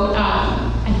a note,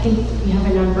 I think we have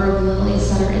a number of Lilies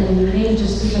that are in the meeting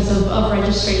just because of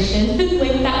registration.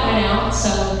 Link that went out.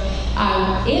 So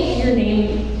if your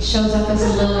name shows up as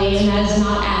a Lily and that is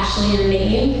not actually your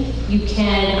name, you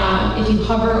can, if you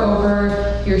hover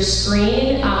over your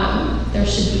screen, there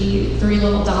should be 3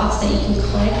 little dots that you can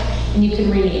click and you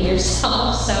can rename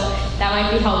yourself. So that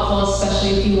might be helpful,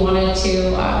 especially if you wanted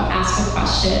to ask a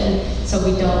question so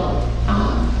we don't,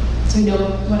 so we know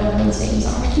what everyone's names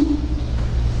are.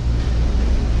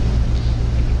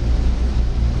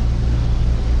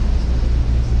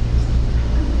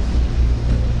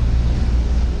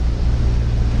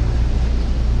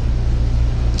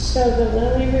 So the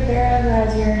Lily Rivera who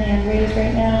has your hand raised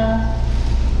right now,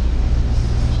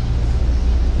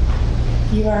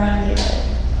 you are unmuted.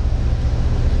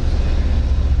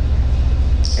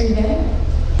 Are you there?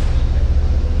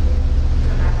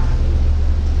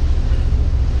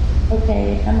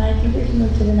 Okay, I think we can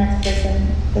move to the next person.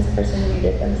 This person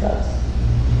muted themselves.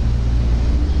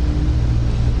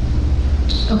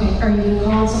 Okay, are you gonna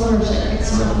call on someone or should I pick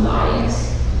someone from the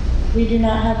audience? We do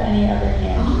not have any other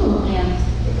hands. Oh. hands.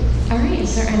 All right,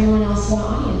 is there anyone else in the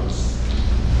audience?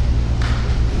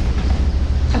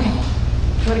 Okay,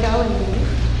 you wanna go and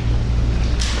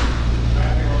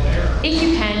if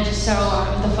you can, just so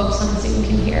the folks on Zoom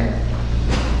can hear.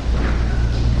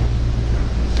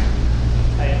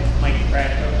 Hi, Mike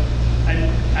Bradco.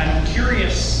 I'm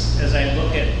curious as I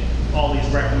look at all these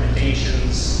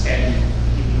recommendations and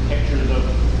you can picture the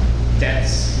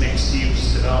dense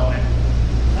mixed-use development.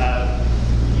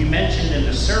 You mentioned in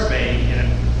the survey, and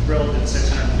I'm thrilled that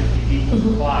 650 people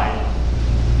applied.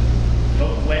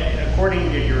 But according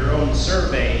to your own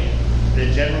survey,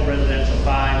 the general residential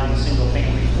 5 and the single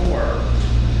family 4,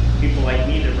 people like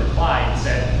me that replied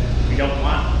said, we don't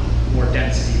want more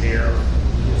density there.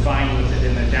 We're fine with it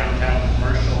in the downtown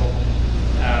commercial,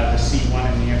 the C1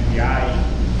 and the MPI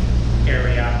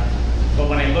area. But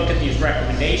when I look at these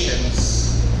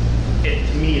recommendations,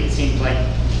 to me it seems like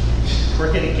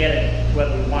we're gonna get it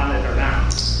whether we want it or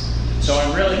not. So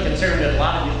I'm really concerned that a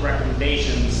lot of these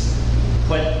recommendations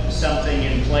put something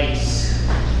in place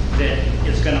that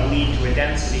is going to lead to a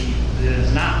density that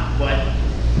is not what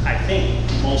I think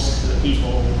most of the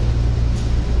people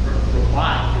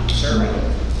reply to the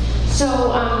survey. So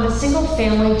the single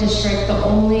family district, the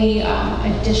only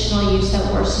additional use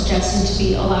that we're suggesting to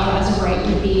be allowed as of right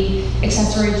would be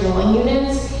accessory dwelling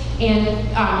units. And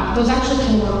those actually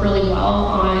can work really well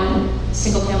on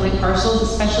single family parcels,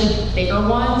 especially bigger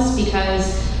ones,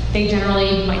 because they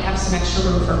generally might have some extra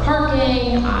room for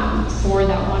parking for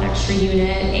that one extra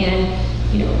unit, and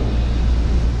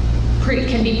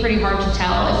can be pretty hard to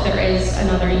tell if there is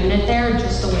another unit there,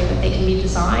 just the way that they can be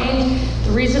designed.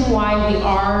 The reason why we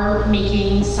are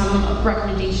making some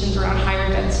recommendations around higher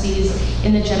densities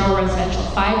in the general residential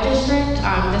 5 district,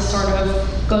 this sort of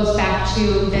goes back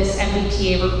to this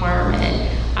MBTA requirement.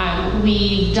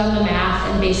 We've done the math,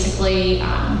 and basically,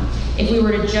 if we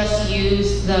were to just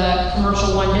use the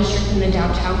commercial 1 district and the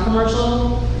downtown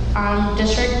commercial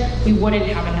district, we wouldn't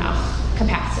have enough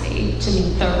capacity to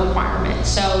meet the requirement.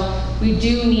 So we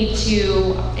do need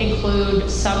to include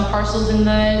some parcels in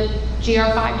the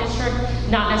GR5 district,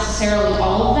 not necessarily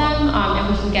all of them, and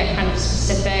we can get kind of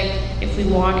specific if we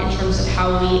want in terms of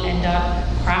how we end up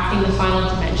crafting the final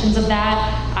dimensions of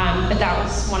that. But that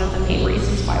was one of the main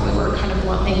reasons why we were kind of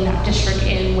lumping that district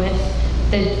in with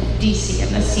the DC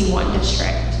and the C1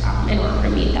 district in order to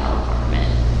meet that requirement.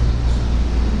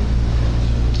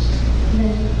 And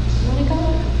then, do you want to go?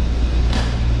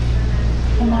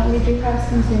 And we do have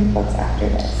some Zoom folks after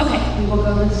this. Okay, we will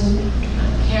go with Zoom after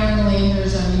that. Karen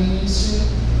Landers on Union Street.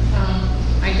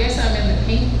 I guess I'm in the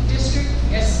pink district. district,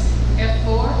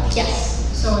 SF4? Yes.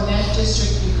 So in that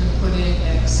district, you can put in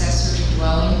an accessory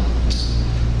dwelling?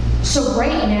 So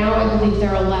right now, I believe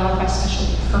they're allowed by special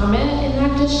permit in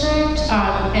that district,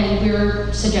 and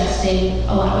we're suggesting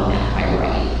allowing that by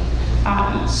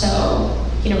right. So,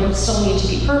 it would still need to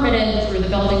be permitted through the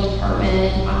building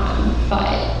department,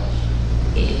 but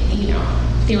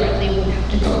theoretically, it would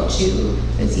have to go to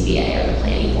the ZBA or the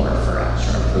planning board for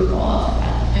extra approval of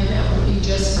that. And that would be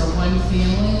just for one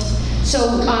family?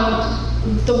 So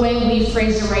the way we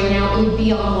phrase it right now, it would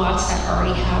be on lots that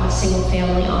already have a single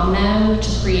family on them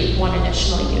to create one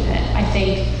additional unit. I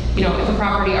think, if a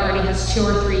property already has 2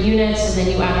 or 3 units and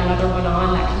then you add another one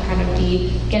on, that can kind of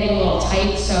be getting a little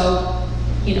tight. So,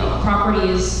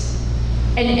 properties,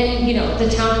 and the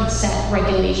town can set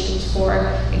regulations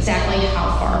for exactly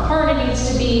how far apart it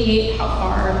needs to be, how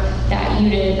far that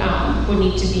unit would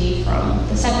need to be from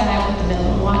the setback, what the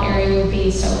minimum lot area would be.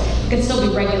 So it could still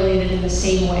be regulated in the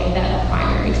same way that a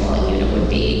primary dwelling unit would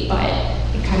be, but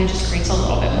it kind of just creates a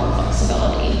little bit more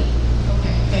flexibility.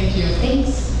 Okay, thank you.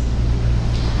 Thanks.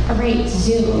 All right,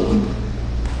 Zoom.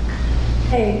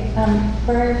 Hey,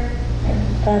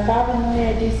 for Bob and Lily,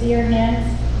 I do see your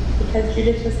hands. Because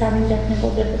Judith was having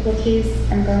technical difficulties,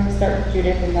 I'm going to start with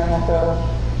Judith and then we'll go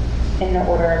in the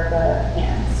order of the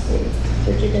hands, please.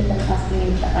 So Judith, I'm asking you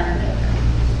to unmute.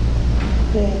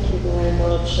 Thank you very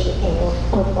much.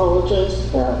 I apologize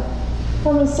for that.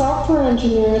 I'm a software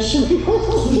engineer. I should be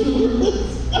able to do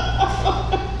this.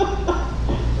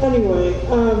 Anyway,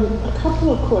 a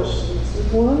couple of questions.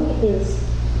 One is,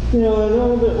 I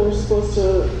know that we're supposed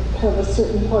to have a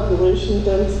certain population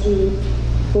density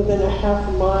within a half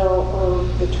a mile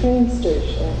of the train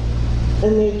station.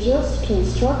 And they just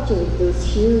constructed this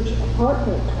huge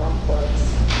apartment complex.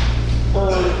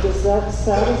 Does that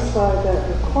satisfy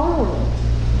that requirement?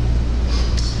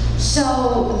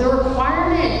 So the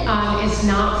requirement is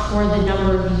not for the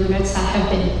number of units that have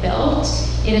been built.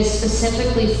 It is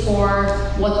specifically for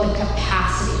what the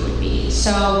capacity would be.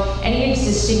 So any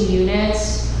existing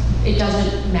units, it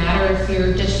doesn't matter if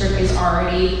your district is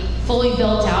already fully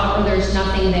built out or there's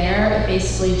nothing there. It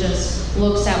basically just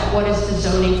looks at what is the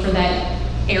zoning for that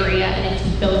area, and if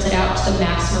you built it out to the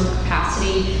maximum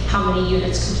capacity, how many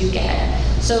units could you get?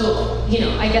 So,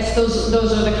 I guess those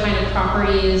are the kind of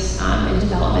properties and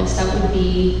developments that would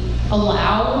be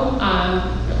allowed,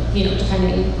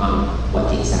 depending on what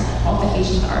the exact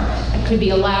qualifications are. It could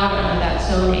be allowed under that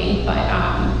zoning, but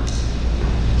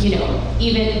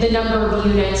even the number of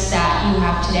units that you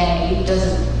have today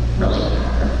doesn't really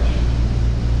matter.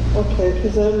 Okay,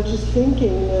 because I'm just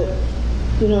thinking that,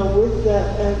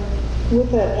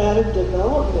 with that added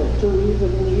development, do we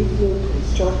even need new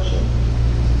construction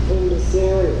in this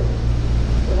area?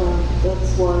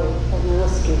 That's why I'm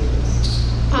asking this.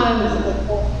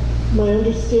 My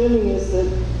understanding is that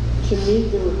to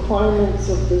meet the requirements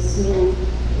of this new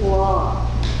law,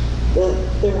 that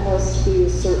there has to be a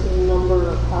certain number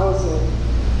of housing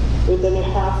within a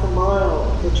half a mile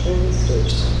of the train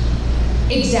station.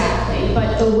 Exactly,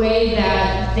 but the way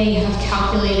that they have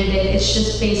calculated it, it's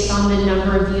just based on the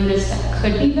number of units that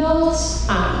could be built.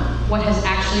 What has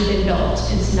actually been built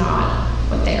is not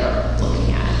what they're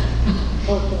looking at.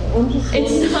 Okay, I'm just.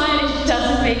 It's not. It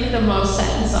doesn't make the most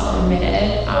sense. I'll admit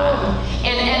it.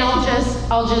 And I'll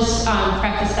just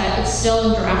preface that it's still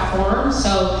in draft form,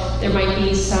 so there might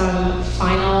be some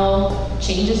final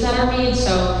changes that are made.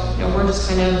 So we're just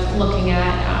kind of looking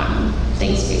at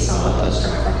things based on what those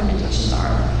draft recommendations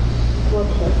are.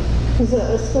 Okay, because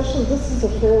especially this is a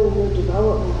fairly new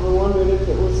development. I wondered if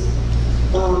it was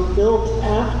built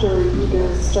after you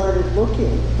guys started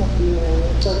looking at the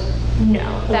area. But,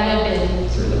 no, that had been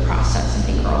through the process, I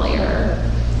think, earlier.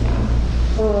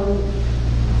 Yeah.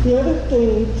 The other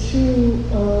thing too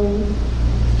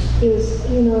is, I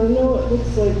know it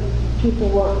looks like people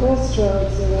want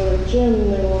restaurants, they want a gym,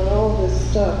 they want all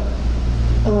this stuff,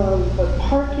 but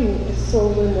parking is so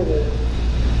limited.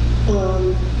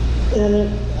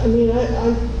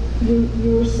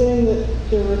 You were saying that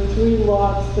there were 3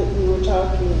 lots that you were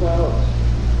talking about,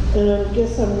 and I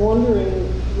guess I'm wondering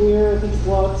where these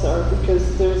lots are,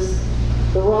 because there's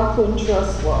the Rockland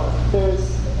Trust lot,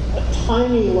 there's a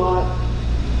tiny lot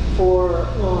for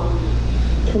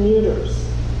commuters,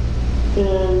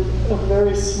 and a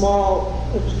very small,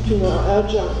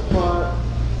 adjunct lot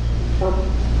up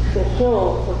the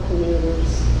hill for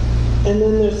commuters. And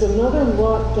then there's another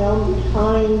lot down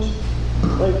behind,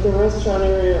 like the restaurant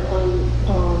area on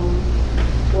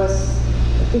west,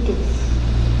 I think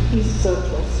it's East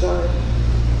Central, sorry.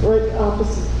 Right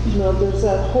opposite, there's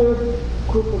that whole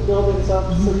group of buildings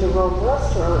opposite the Rome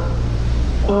restaurant.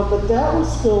 But that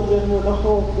was filled in with a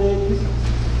whole big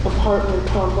apartment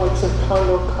complex or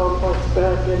condo complex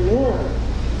back in there.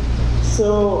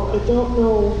 So I don't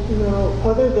know,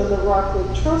 other than the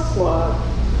Rockland Trust lot,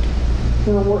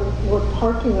 what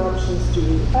parking options do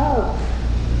we have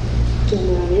in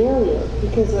that area?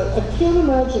 Because I can't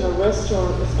imagine a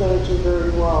restaurant is going to do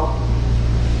very well.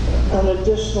 An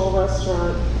additional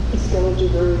restaurant is going to do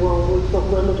very well with the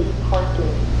limited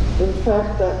parking. In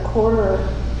fact, that corner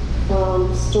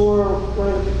store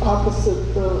right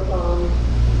opposite the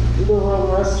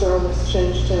Rome restaurant has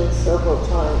changed hands several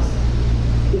times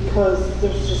because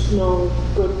there's just no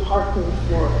good parking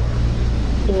for it.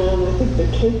 And I think the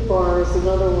Cake Bar is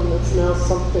another one that's now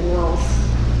something else.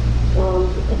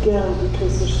 Again,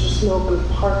 because there's just no good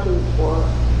parking for it.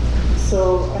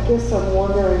 So I guess I'm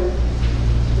wondering,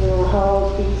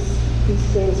 how these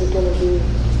things are going to be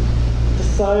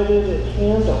decided and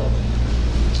handled.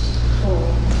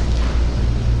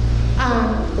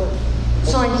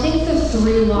 So I think the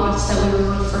 3 lots that we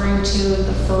were referring to,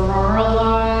 the Ferrara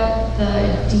lot, the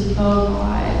Depot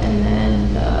lot, and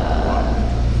then the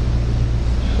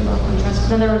Rockland Trust.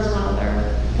 Then there was one other,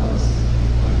 that was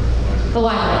the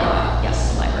library lot. Yes,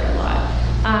 the library lot.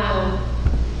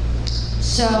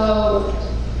 So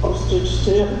Postage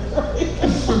stamp,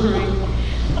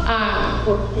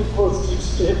 or postage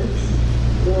stamps.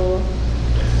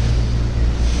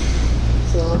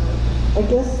 So I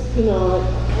guess,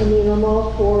 I'm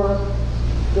all for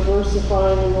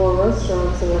diversifying and more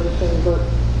restaurants and everything, but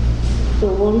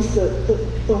the ones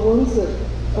that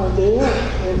are there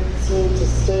can't seem to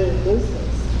stay in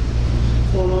business.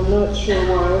 And I'm not sure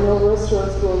why. I know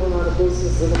restaurants going out of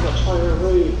business at a much higher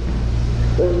rate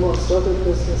than most other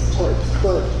business types,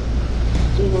 but I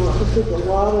think a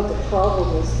lot of the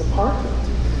problem is the parking.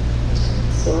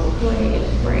 So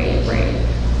Right.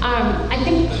 I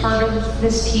think part of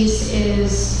this piece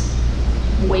is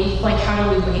how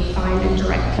do we find and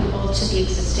direct people to the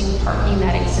existing parking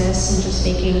that exists and just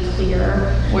making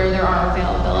clear where there are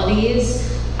availabilities.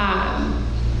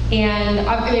 And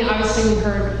obviously we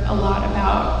heard a lot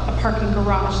about a parking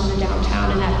garage in the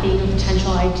downtown and that being a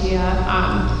potential idea.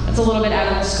 It's a little bit out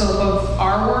of the scope of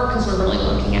our work because we're really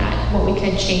looking at what we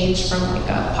could change from like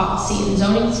a policy and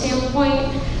zoning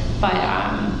standpoint. But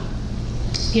I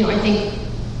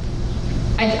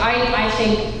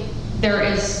think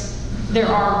there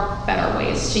are better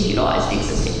ways to utilize the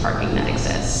existing parking that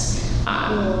exists.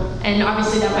 And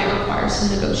obviously that might require some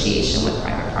negotiation with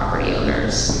private property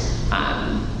owners.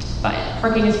 But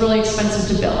parking is really expensive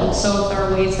to build, so if there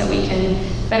are ways that we can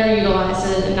better utilize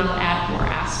it and not add more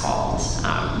asphalt,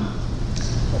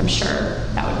 I'm sure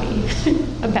that would be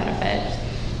a benefit.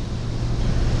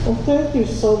 Well, thank you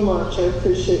so much. I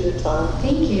appreciate your time.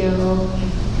 Thank you. All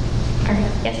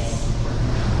right, yes.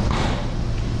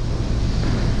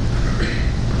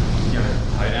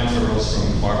 Hi, Alan Rose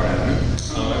from Marvin Avenue.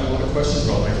 I have a lot of questions,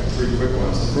 but I'll make 3 quick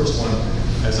ones. The first one,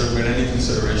 has there been any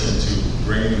consideration to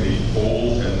bring the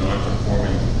old and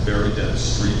non-conforming, very dense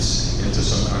streets into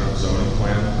some kind of zoning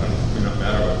plan?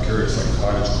 I'm curious, like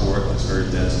Cottage Court, it's very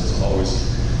dense, there's always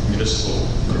municipal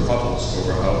kerfuffles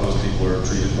over how those people are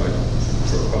treated for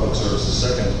public services.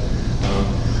 Second,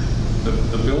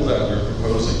 the bill that you're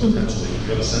proposing potentially, do you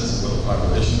have a sense of what the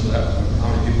population of that, how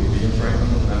many people would be in Franklin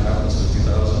when that happens,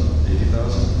 50,000,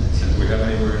 80,000? And do we have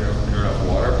anywhere near enough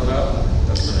water for that?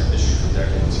 That's been an issue for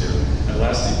decades here. And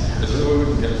lastly, is there a way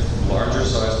we can get larger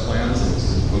size plans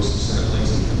and postage samplings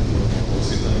and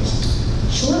see things?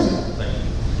 Sure. Thank you.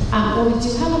 Well, we do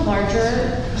have a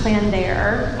larger plan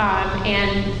there,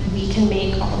 and we can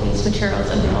make all these materials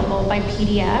available by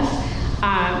PDF.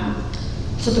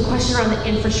 So the question around the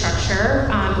infrastructure,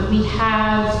 we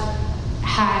have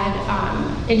had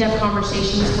in-depth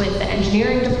conversations with the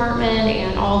engineering department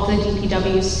and all of the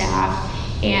DPW staff,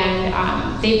 and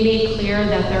they've made clear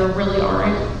that there really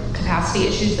aren't capacity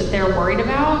issues that they're worried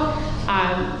about.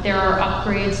 There are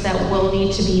upgrades that will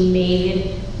need to be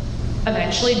made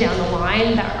eventually down the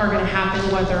line that are going to happen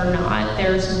whether or not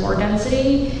there's more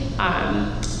density.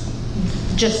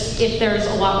 Just if there's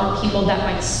a lot more people, that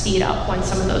might speed up when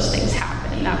some of those things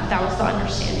happen. That was the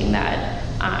understanding that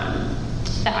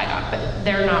that I got, but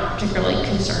they're not particularly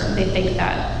concerned. They think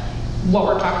that what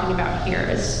we're talking about here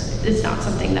is not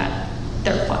something that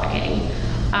they're flagging.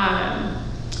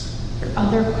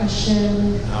 Other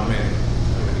question? How many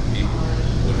people would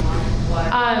it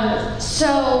be?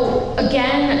 So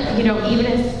again, even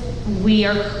if we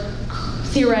are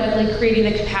theoretically creating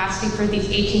the capacity for these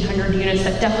 1,800 units,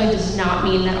 that definitely does not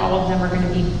mean that all of them are going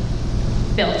to be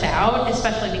built out,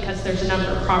 especially because there's a number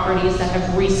of properties that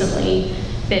have recently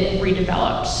been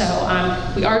redeveloped. So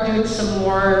we are doing some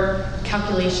more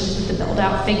calculations with the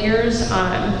build-out figures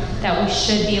that we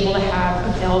should be able to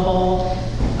have available.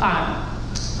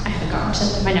 I haven't gotten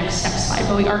to my next step slide,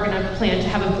 but we are going to plan to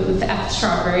have a booth at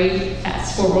Strawberry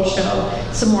Fest where we'll show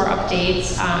some more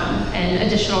updates and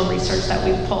additional research that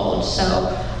we've pulled.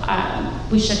 So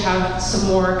we should have some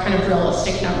more kind of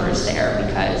realistic numbers there,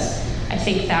 because I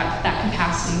think that that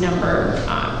capacity number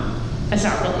is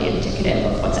not really indicative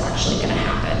of what's actually going to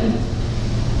happen.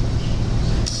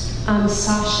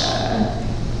 Sasha.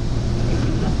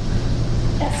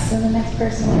 Yes, so the next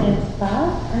person is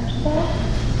Bob Archibald.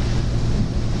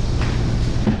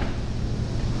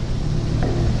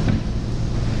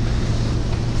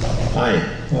 Hi,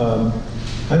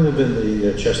 I live in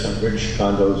the Chestnut Ridge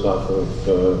condos off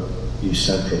of East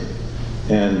Central,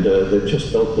 and they've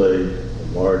just built a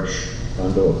large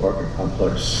condo apartment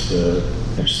complex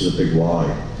next to the Big Y.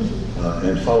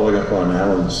 And following up on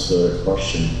Alan's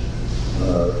question,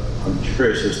 I'm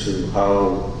curious as to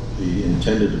how the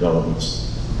intended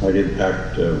developments might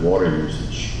impact water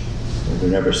usage. We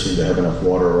never seem to have enough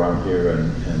water around here,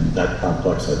 and that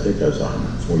complex, I think, has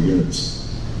 104 units.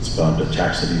 It's bound to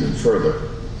tax it even further.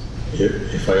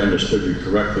 If I understood you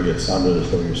correctly, it sounded as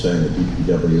though you're saying the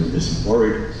DPW isn't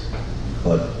worried,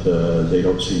 but they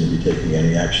don't seem to be taking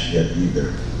any action yet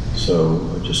either.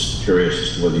 So just curious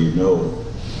as to whether you know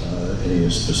any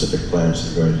specific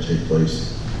plans that are going to take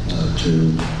place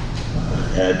to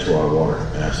add to our water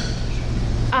capacity.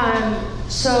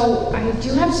 So I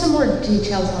do have some more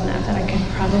details on that I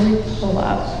can probably pull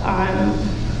up.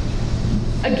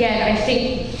 Again, I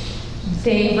think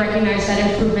they recognize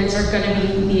that improvements are going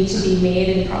to need to be made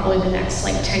in probably the next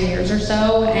like 10 years or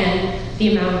so, and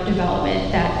the amount of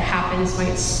development that happens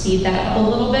might speed that up a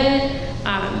little bit.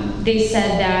 They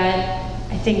said that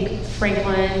I think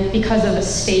Franklin, because of the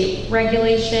state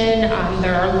regulation,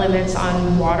 there are limits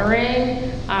on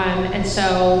watering, and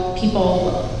so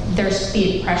there's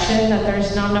the impression that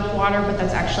there's not enough water, but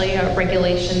that's actually a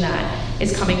regulation that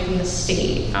is coming from the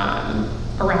state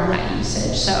around that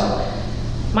usage. So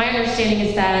my understanding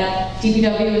is that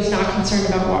DPW is not concerned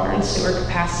about water and sewer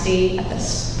capacity at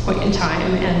this point in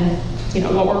time, and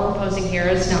what we're proposing here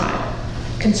is not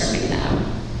concerning them.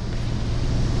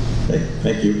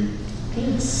 Thank you.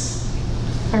 Thanks.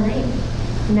 All right,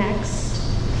 next.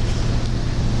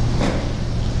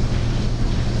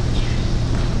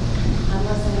 I'm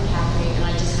Leslie McCaffrey, and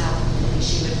I just have an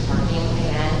issue with parking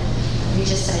again. You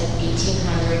just said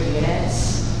 1,800 units.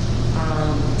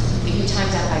 If you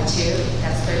times that by 2,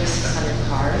 that's 3,600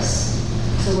 cars.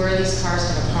 So where are these cars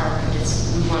going to park?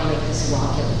 We want to make this a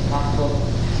walkable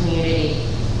community.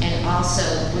 And also,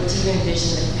 what do you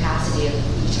envision the capacity of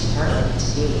each apartment to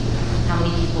be? How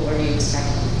many people are you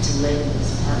expecting to live in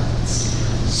these apartments?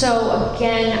 So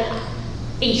again,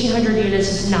 1,800 units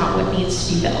is not what needs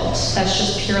to be built. That's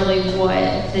just purely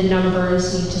what the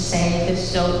numbers need to say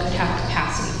this zone could have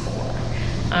capacity for,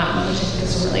 which I think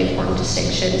is a really important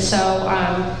distinction. So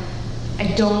I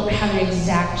don't have an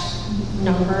exact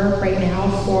number right now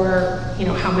for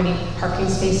how many parking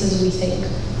spaces we think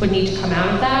would need to come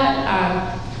out of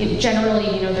that.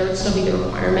 Generally, there would still be the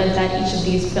requirement that each of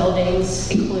these buildings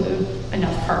include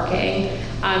enough parking.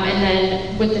 And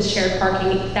then with the shared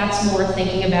parking, that's more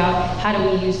thinking about how do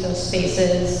we use those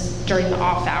spaces during the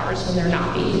off hours when they're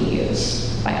not being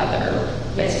used by other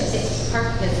businesses.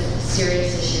 Parking is a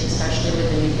serious issue, especially with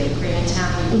the new bakery in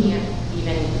town. You can't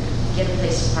even get a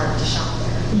place to park to shop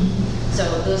there. Mm-hmm.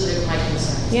 So those are my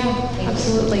concerns. Yeah,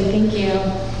 absolutely. Thank you.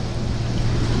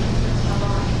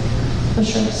 For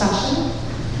sure, Sasha?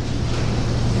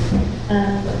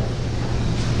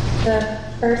 The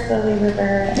first Lily River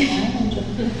and I, just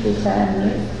please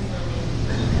unmute.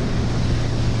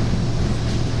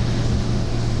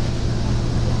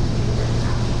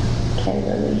 Okay,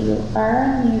 Lily, you are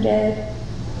unmuted.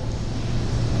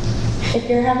 If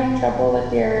you're having trouble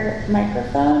with your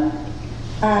microphone,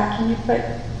 can you put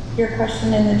your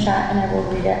question in the chat and I will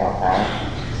read it out loud?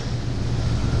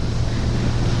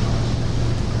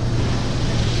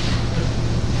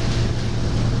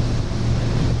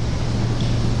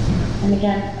 And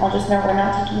again, I'll just note we're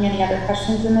not taking any other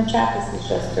questions in the chat. This is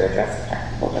just to address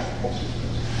technical difficulties.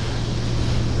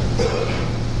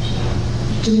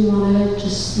 Do we want to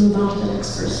just move on to the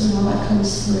next person while that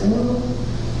comes through?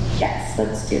 Yes,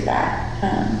 let's do that.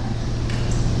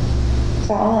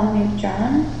 So I'll unmute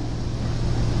John.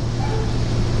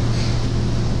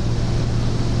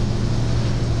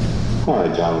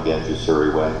 Hi, John again, through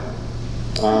Surrey Way.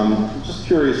 Just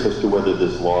curious as to whether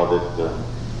this law that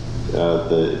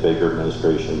the Baker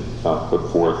administration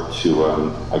put forth to,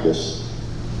 I guess,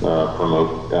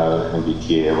 promote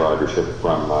MBTA ridership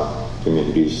from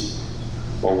communities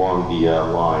along the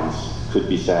lines could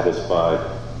be satisfied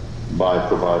by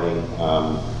providing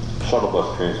shuttle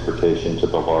bus transportation to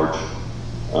the large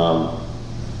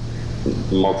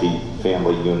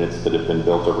multi-family units that have been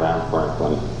built around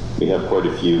Franklin. We have quite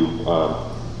a few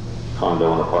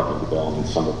condo and apartment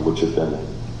developments, some of which have been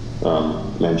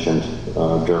mentioned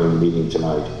during the meeting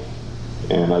tonight.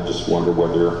 And I just wonder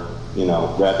whether, you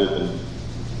know, rather than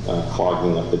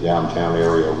clogging up the downtown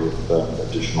area with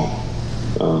additional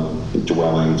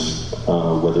dwellings,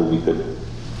 whether we could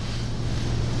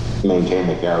maintain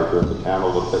the character of the town a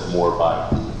little bit more by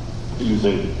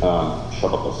using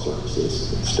shuttle bus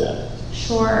services instead.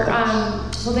 Sure.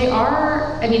 Well, they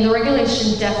are, I mean, the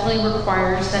regulation definitely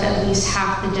requires that at least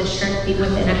half the district be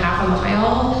within a half a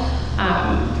mile.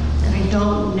 And I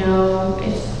don't know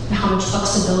how much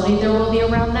flexibility there will be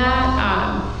around that.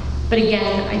 But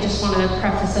again, I just want to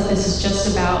preface that this is just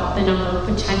about the number of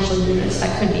potential units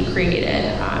that could be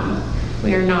created.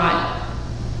 We are not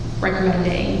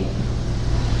recommending,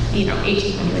 you know,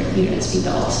 1,800 units be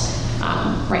built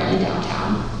right in the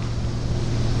downtown.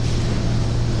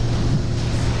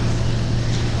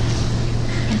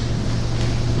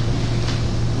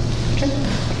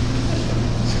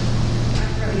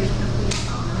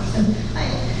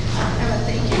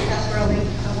 Thank you, Beth Rowley,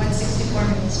 164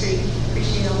 Main Street.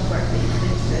 Appreciate all the work that you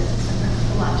did. It's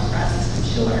a lot to process, I'm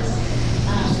sure.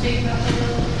 Speak up a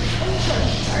little. Oh, sure.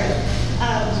 Sorry.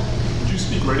 Could you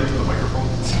speak right into the microphone?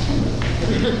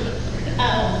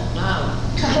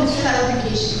 Couple of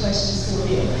clarification questions for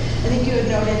you. I think you had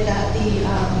noted that the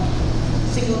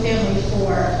single family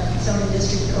for zoning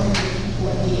district only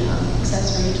for the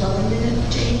accessory dwelling unit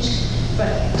change.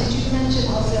 But did you mention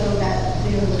also that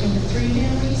they were looking for 3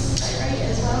 families, is that right,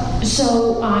 as well?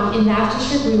 So in that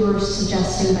district, we were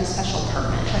suggesting by special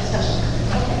permit. By special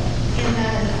permit, okay. And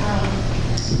then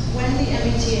when the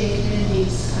MBTA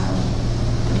communities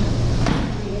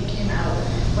came out,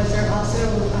 was there also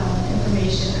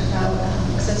information about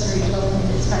accessory dwelling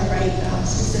units by right,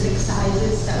 specific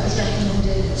sizes that was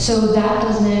recommended? So that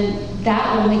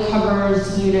only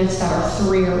covers units that are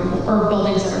 3 or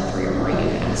buildings that are 3 or more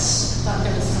units. I thought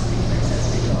there was something for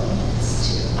accessory dwelling units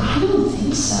too. I don't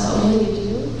think so. What do you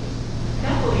do? I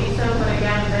don't believe so, but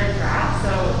again, they're draft,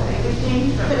 so it could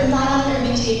change. But not on their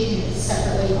MBTA units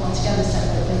separately, altogether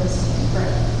separate, there was something for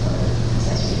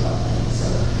accessory dwelling units, so.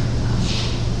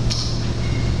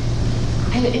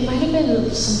 It might have been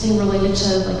something related to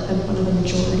like one of the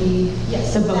majority,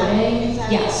 Yes, the voting.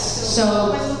 exactly. Yes. So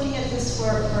I was looking at this for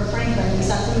Franklin, is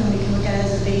that something we can look at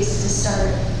as a base to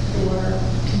start for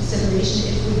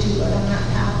consideration if we do go down that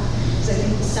path? Because I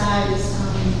think the size,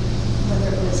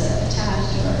 whether it was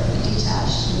attached or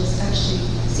detached, was actually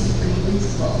seemed pretty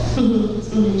reasonable.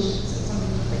 Consideration, so it's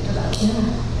something to think about.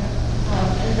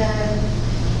 Yeah. And then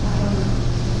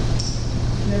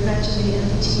you had mentioned the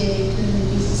MBTA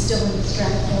communities is still in this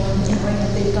draft form, and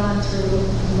that they've gone through a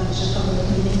bunch of public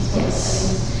meetings for these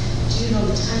things. Do you know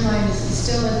the timeline? Is it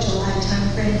still a July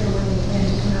timeframe for when they plan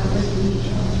to come out with the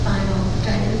final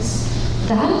guidance?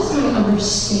 That is my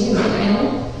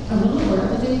understanding. I'm not aware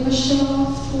that they pushed it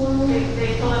off for.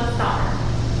 They told us summer.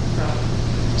 So.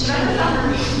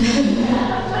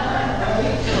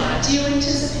 Do you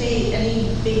anticipate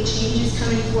any big changes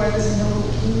coming forward? Because I know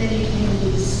many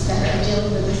communities that are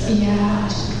dealing with this are not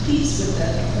too pleased with the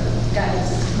guidance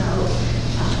that's come out.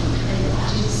 And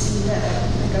do you see that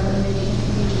the government making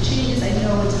major changes? I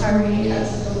know it's hard because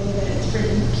of the way that it's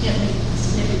written. You can't make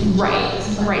significant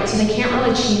changes. Right. So they can't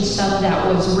really change stuff that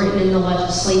was written in the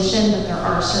legislation, but there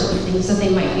are certain things that they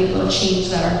might be able to change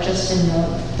that are just in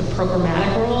the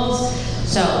programmatic rules.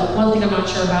 So one thing I'm not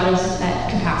sure about is if that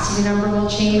capacity number will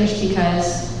change,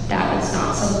 because that is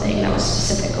not something that was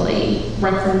specifically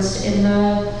referenced in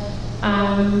the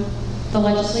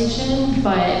legislation,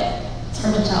 but it's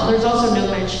hard to tell. There's also no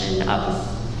mention of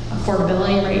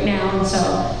affordability right now, and so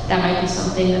that might be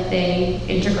something that they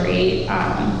integrate.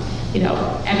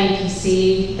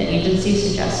 MAPC, the agency,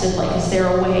 suggested, like, is there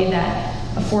a way that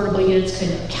affordable units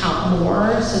could count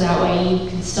more, so that way you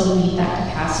can still meet that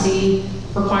capacity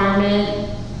requirement,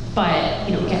 but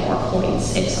get more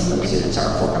points if some of those units are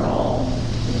affordable.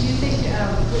 Do you think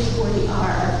with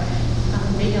 40R,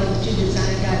 being able to do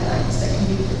design guidelines that can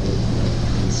be pretty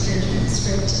stringent and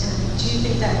strict, and do you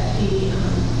think that would be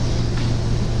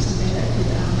something that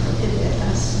could prohibit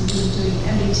us from doing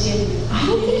MBTA? I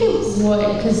don't think it would,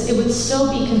 because it would still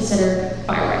be considered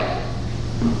by right.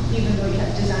 Even though you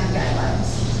have design guidelines,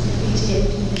 the MBTA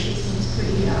community seems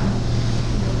pretty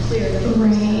clear that it's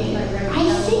by right.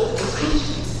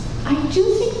 I do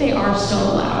think they are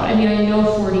still allowed. I mean, I know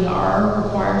 40R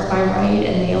requires by right,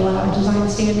 and they allow design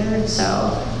standards,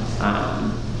 so.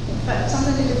 But some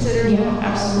something to consider. Yeah,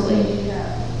 absolutely.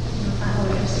 Final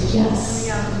legislation Yes. coming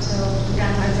out until, the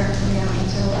guidelines aren't coming out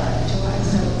until July,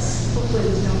 so it's, hopefully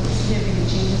there's no significant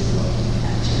changes to what we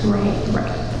had to.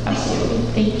 Right, absolutely.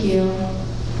 Thank you.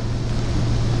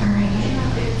 All right.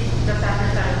 Just after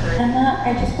 7:30. Emma,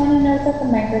 I just want to note that the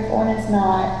microphone is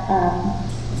not,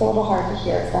 it's a little hard to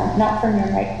hear from, not from your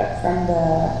mic, but from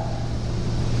the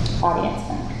audience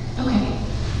mic. Okay.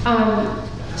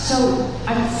 So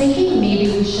I'm thinking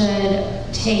maybe we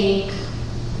should take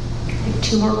like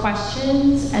 2 more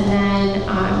questions and then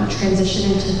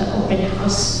transition into the open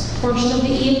house portion of the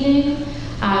evening.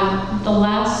 The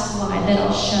last slide that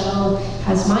I'll show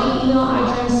has my email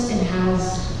address and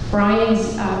has Brian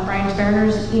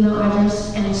Berner's email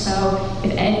address. And so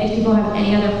if people have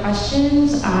any other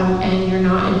questions and you're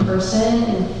not in person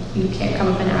and you can't come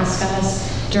up and ask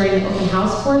us during the open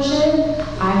house portion,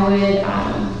 I would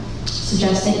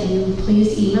suggest that you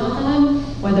please email them,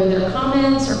 whether they're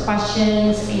comments or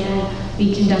questions, and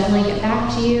we can definitely get back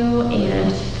to you.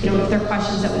 And if there are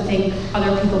questions that we think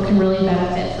other people can really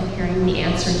benefit from hearing the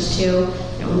answers to,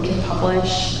 we can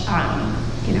publish,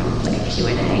 like a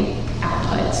Q&A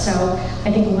output. So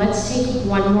I think let's take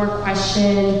one more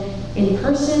question in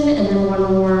person and then one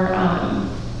more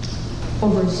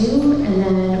over Zoom, and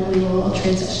then we will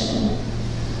transition.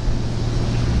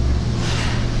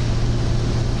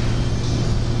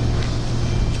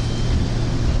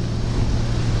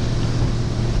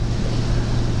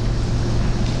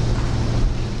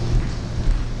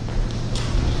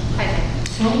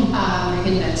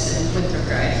 Megan Benson, Winthrop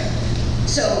Drive.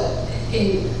 So,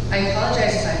 I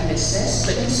apologize if I missed this,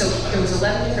 but so there was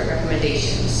 11 different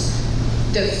recommendations.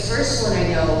 The first one I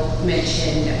know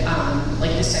mentioned,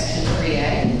 like the section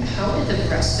 3A. How did the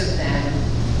rest of them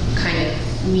kind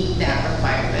of meet that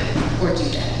requirement or do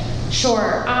that?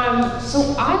 Sure.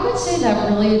 So I would say that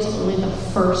really it's only the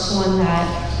first one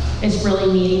that is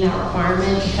really meeting that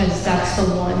requirement, because that's the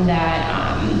one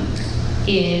that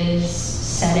is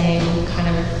setting kind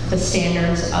of the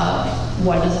standards of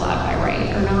what is allowed by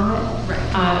right or not. Right.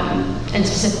 And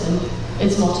specifically,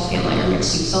 is multifamily or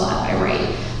mixed use allowed by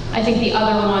right? I think the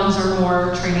other ones are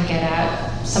more trying to get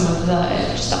at some of the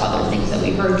other things that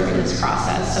we heard during this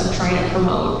process. So trying to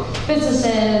promote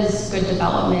businesses, good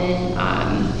development.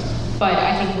 But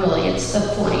I think really it's the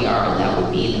 40R that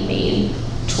would be the main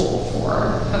tool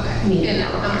for meeting And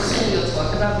that I'm assuming you'll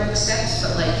talk about next steps,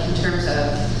 but like in terms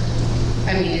of,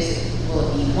 will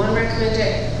it be one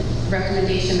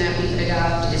recommendation that we could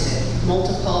adopt? Is it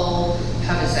multiple?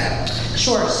 How does that work?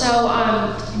 Sure. So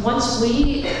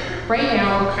right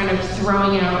now we're kind of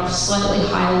throwing out slightly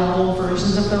high-level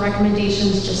versions of the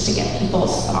recommendations just to get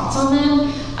people's thoughts on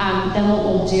them. Then what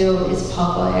we'll do is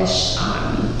publish,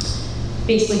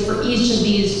 basically for each of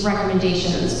these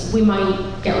recommendations, we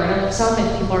might get rid of some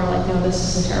if people are like, no,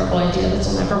 this is a terrible idea, this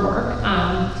will never work.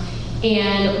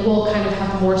 And we'll kind of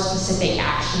have more specific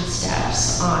action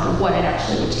steps on what it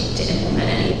actually would take to implement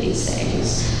any of these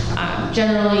things.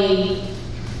 Generally,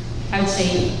 I would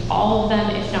say all of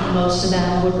them, if not most of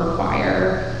them, would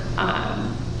require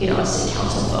a city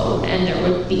council vote, and there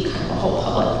would be kind of a whole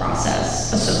public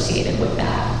process associated with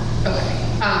that. Okay.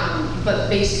 But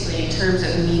basically, in terms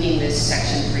of meeting this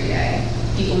section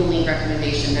 3A, the only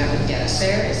recommendation that would get us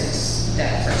there is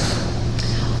that first one.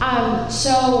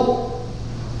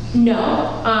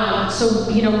 No.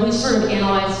 We sort of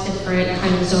analyzed different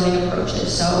kind of zoning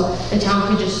approaches. So the town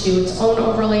could just do its own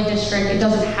overlay district. It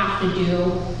doesn't have to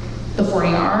do the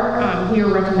 40R. We are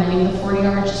recommending the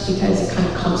 40R just because it kind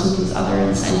of comes with these other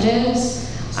incentives.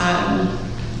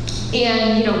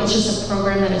 It's just a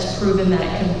program that has proven that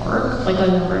it can work. Like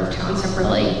a number of towns have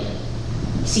really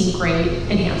seen great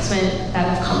enhancement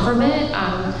that have come from it.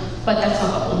 But that's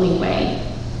not the only way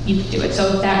you could do it.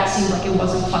 So if that seemed like it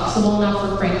wasn't flexible enough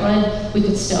for Franklin, we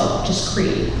could still just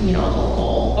create, a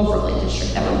local overlay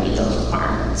district that would meet those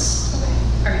requirements. Okay.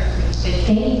 All right, great.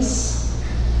 Thanks.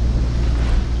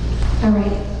 All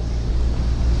right.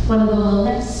 Want to go on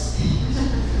this?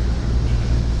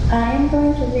 I am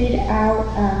going to read out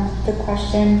the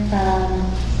question from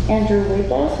Andrew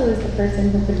Waples, who is the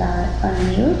person who could not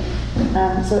unmute.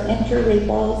 So Andrew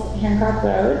Waples, Hancock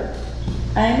Road.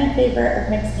 I am in favor of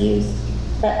mixed use,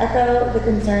 but echo the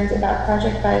concerns about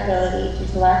project viability due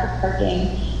to lack of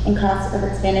parking and costs of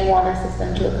expanding water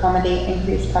system to accommodate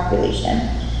increased population.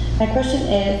 My question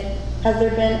is, has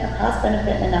there been a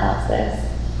cost-benefit analysis?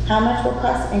 How much will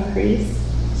costs increase,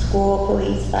 school,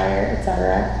 police, fire,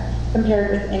 etc.,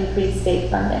 compared with increased state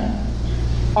funding?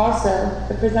 Also,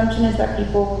 the presumption is that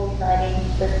people will be riding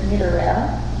the commuter rail,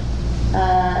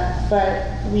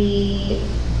 but we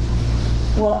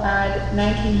will add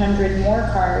 1,900 more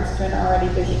cars to an already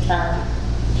busy town.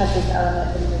 Has this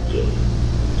element been reviewed?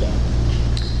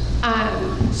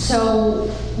 So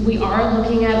we are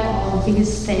looking at all of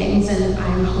these things, and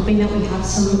I'm hoping that we have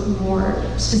some more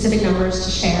specific numbers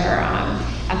to share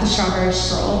at the Strawberry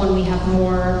Stroll when we have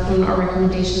more, when our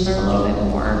recommendations are a little bit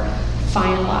more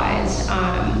finalized.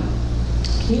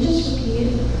 Can you just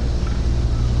repeat?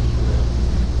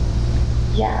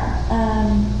 Yeah.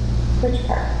 Which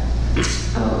part?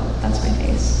 Oh, that's my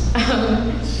face.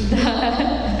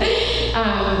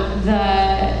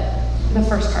 The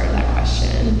first part of that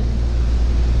question.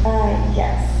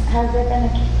 Yes. Has there been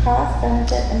a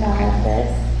cost-benefit analysis?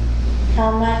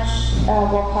 How much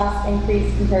will cost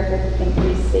increase compared with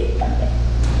increased state funding?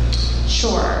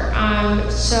 Sure.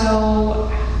 So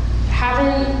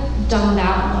haven't done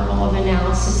that level of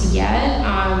analysis yet.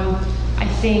 I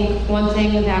think one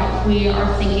thing that we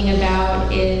are thinking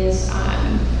about is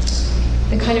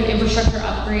the kind of infrastructure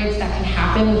upgrades that can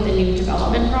happen with the new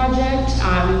development project,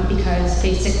 because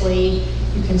basically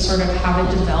you can sort of have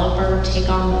a developer take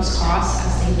on those costs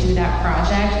as they do that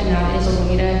project, and that is a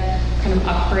way to kind of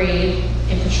upgrade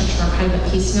infrastructure on kind of a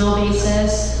piecemeal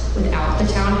basis without the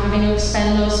town having to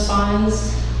expend those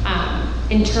funds.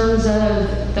 In terms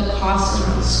of the cost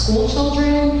around school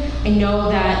children, I know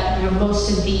that most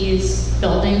of these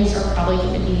buildings are probably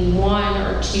going to be 1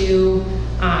 or 2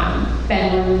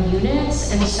 bedroom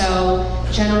units, and so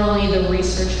generally the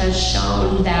research has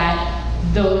shown that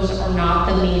those are not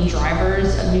the main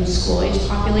drivers of new school-age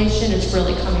population. It's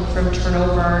really coming from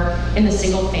turnover in the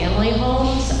single-family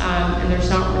homes, and there's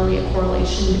not really a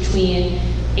correlation between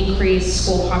increased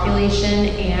school population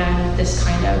and this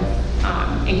kind of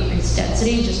increased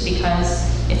density, just because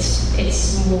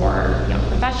it's more young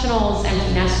professionals,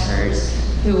 empty nesters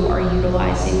who are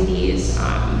utilizing these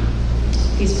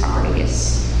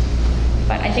properties.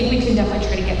 But I think we can definitely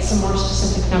try to get some more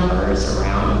specific numbers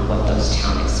around what those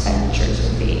town expenditures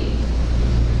would be.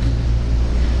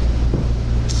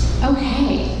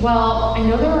 Okay, well, I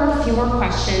know there are a few more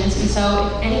questions, and so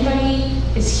if anybody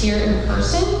is here in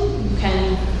person, you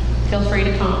can feel free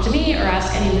to come up to me or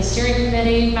ask any of the steering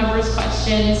committee members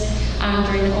questions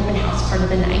during the open house part of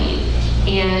the night.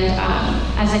 And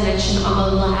as I mentioned on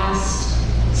the last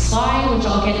slide, which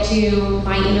I'll get to,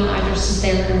 my email address is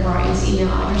there and Brian's email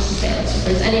address is there. So if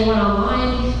there's anyone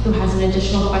online who has an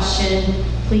additional question,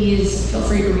 please feel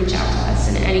free to reach out to us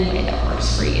in any way that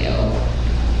works for you.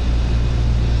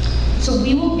 So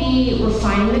we will be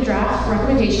refining the draft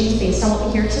recommendations based on what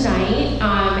we hear tonight,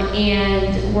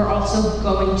 and we're also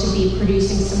going to be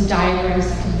producing some diagrams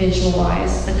that can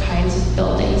visualize the kinds of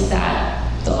buildings that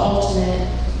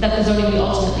the zoning we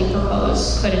ultimately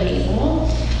propose could enable.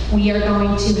 We are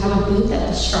going to have a booth at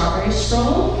the Strawberry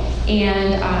Stroll,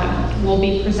 and we'll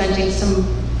be presenting some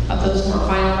of those more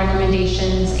final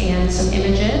recommendations and some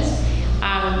images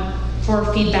for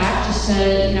feedback, just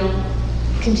to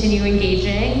continue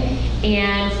engaging.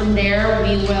 And from there,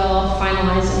 we will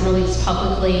finalize and release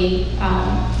publicly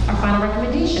our final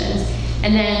recommendations.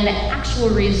 And then the actual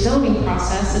rezoning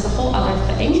process is a whole other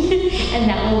thing, and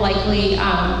that will likely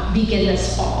begin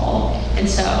this fall. And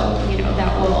so,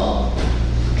 that will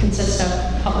consist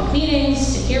of public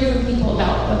meetings to hear from people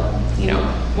about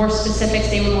what, more specifics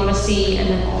they would want to see, and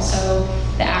then also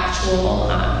the actual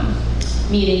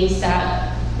meetings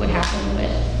that would happen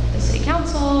with the city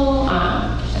council,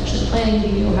 potentially the planning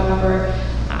review, however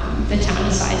the town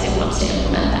decides it wants to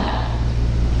implement that.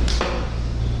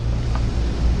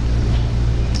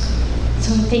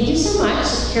 So thank you so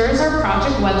much. Here is our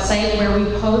project website where we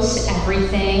post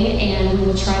everything, and we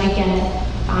will try to get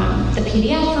the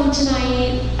PDF from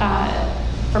tonight,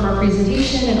 from our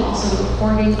presentation, and also the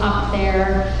recording up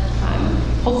there,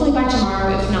 hopefully by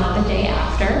tomorrow, if not the day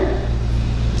after.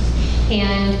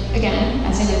 And again,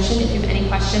 as I mentioned, if you have any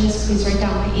questions, please write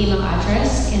down my email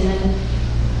address, and then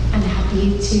I'm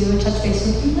happy to touch base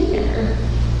with you later.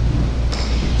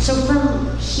 So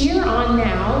from here on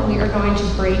now, we are going to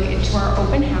break into our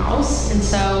open house. And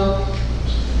so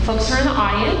folks who are in the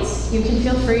audience, you can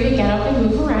feel free to get up and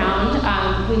move around.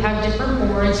 We have different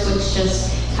boards which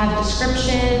just have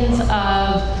descriptions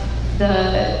of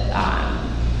the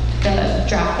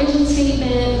draft vision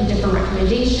statement and different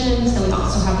recommendations. Then we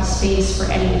also have a space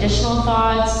for any additional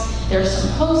thoughts. There's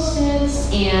some Post-its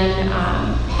and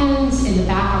pens in the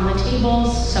back on the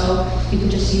tables, so you can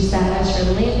just use that as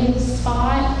your landing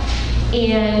spot.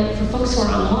 And for folks who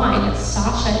are online,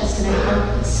 Sasha is going to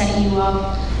help set you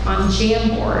up on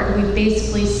Jamboard. We've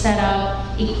basically set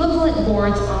up equivalent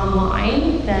boards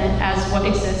online as what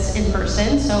exists in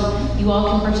person, so you all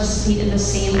can participate in the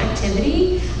same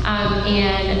activity.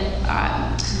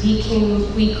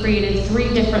 we created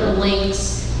 3 different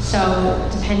links. So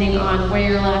depending on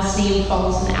where your last name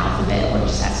falls in the alphabet, we're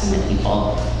just asking that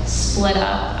people split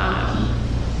up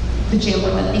the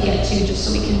Jamboard that they get to, just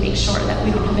so we can make sure that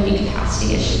we don't have any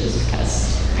capacity issues,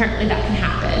 because apparently that can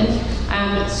happen.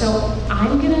 So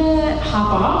I'm gonna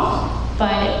hop off,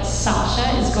 but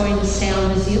Sasha is going to stay on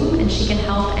the Zoom and she can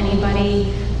help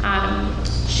anybody.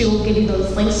 She will give you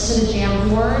those links to the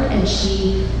Jamboard, and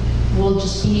she will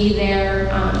just be there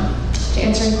to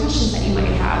answer any questions that you might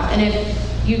have. And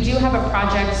if you do have a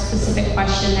project-specific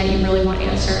question that you really want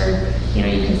answered, you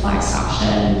can flag Sasha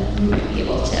and we might be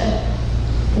able to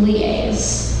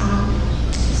liaise.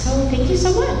 So thank you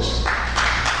so much.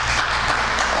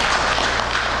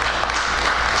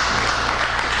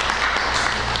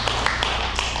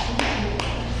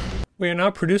 We are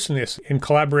now producing this in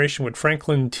collaboration with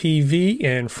Franklin TV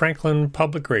and Franklin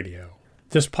Public Radio.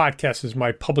 This podcast is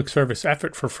my public service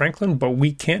effort for Franklin, but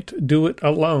we can't do it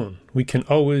alone. We can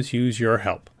always use your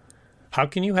help. How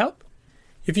can you help?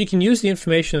 If you can use the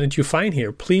information that you find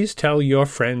here, please tell your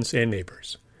friends and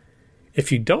neighbors. If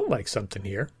you don't like something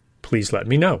here, please let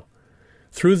me know.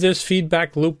 Through this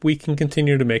feedback loop, we can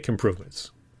continue to make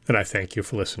improvements. And I thank you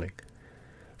for listening.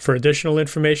 For additional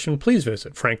information, please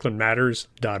visit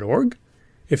franklinmatters.org.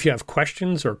 If you have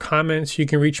questions or comments, you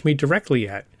can reach me directly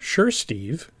at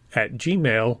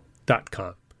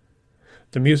suresteve@gmail.com.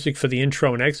 The music for the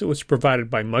intro and exit was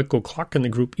provided by Michael Clark and the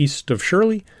group East of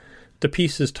Shirley. The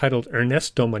piece is titled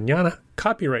Ernesto Mañana,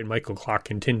 copyright Michael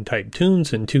Clark and Tintype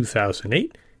Tunes in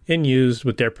 2008, and used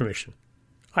with their permission.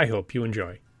 I hope you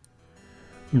enjoy.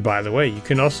 And by the way, you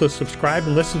can also subscribe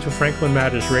and listen to Franklin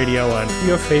Matters Radio on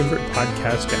your favorite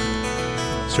podcast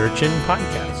app. Search in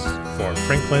podcasts for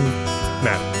Franklin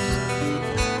Matters.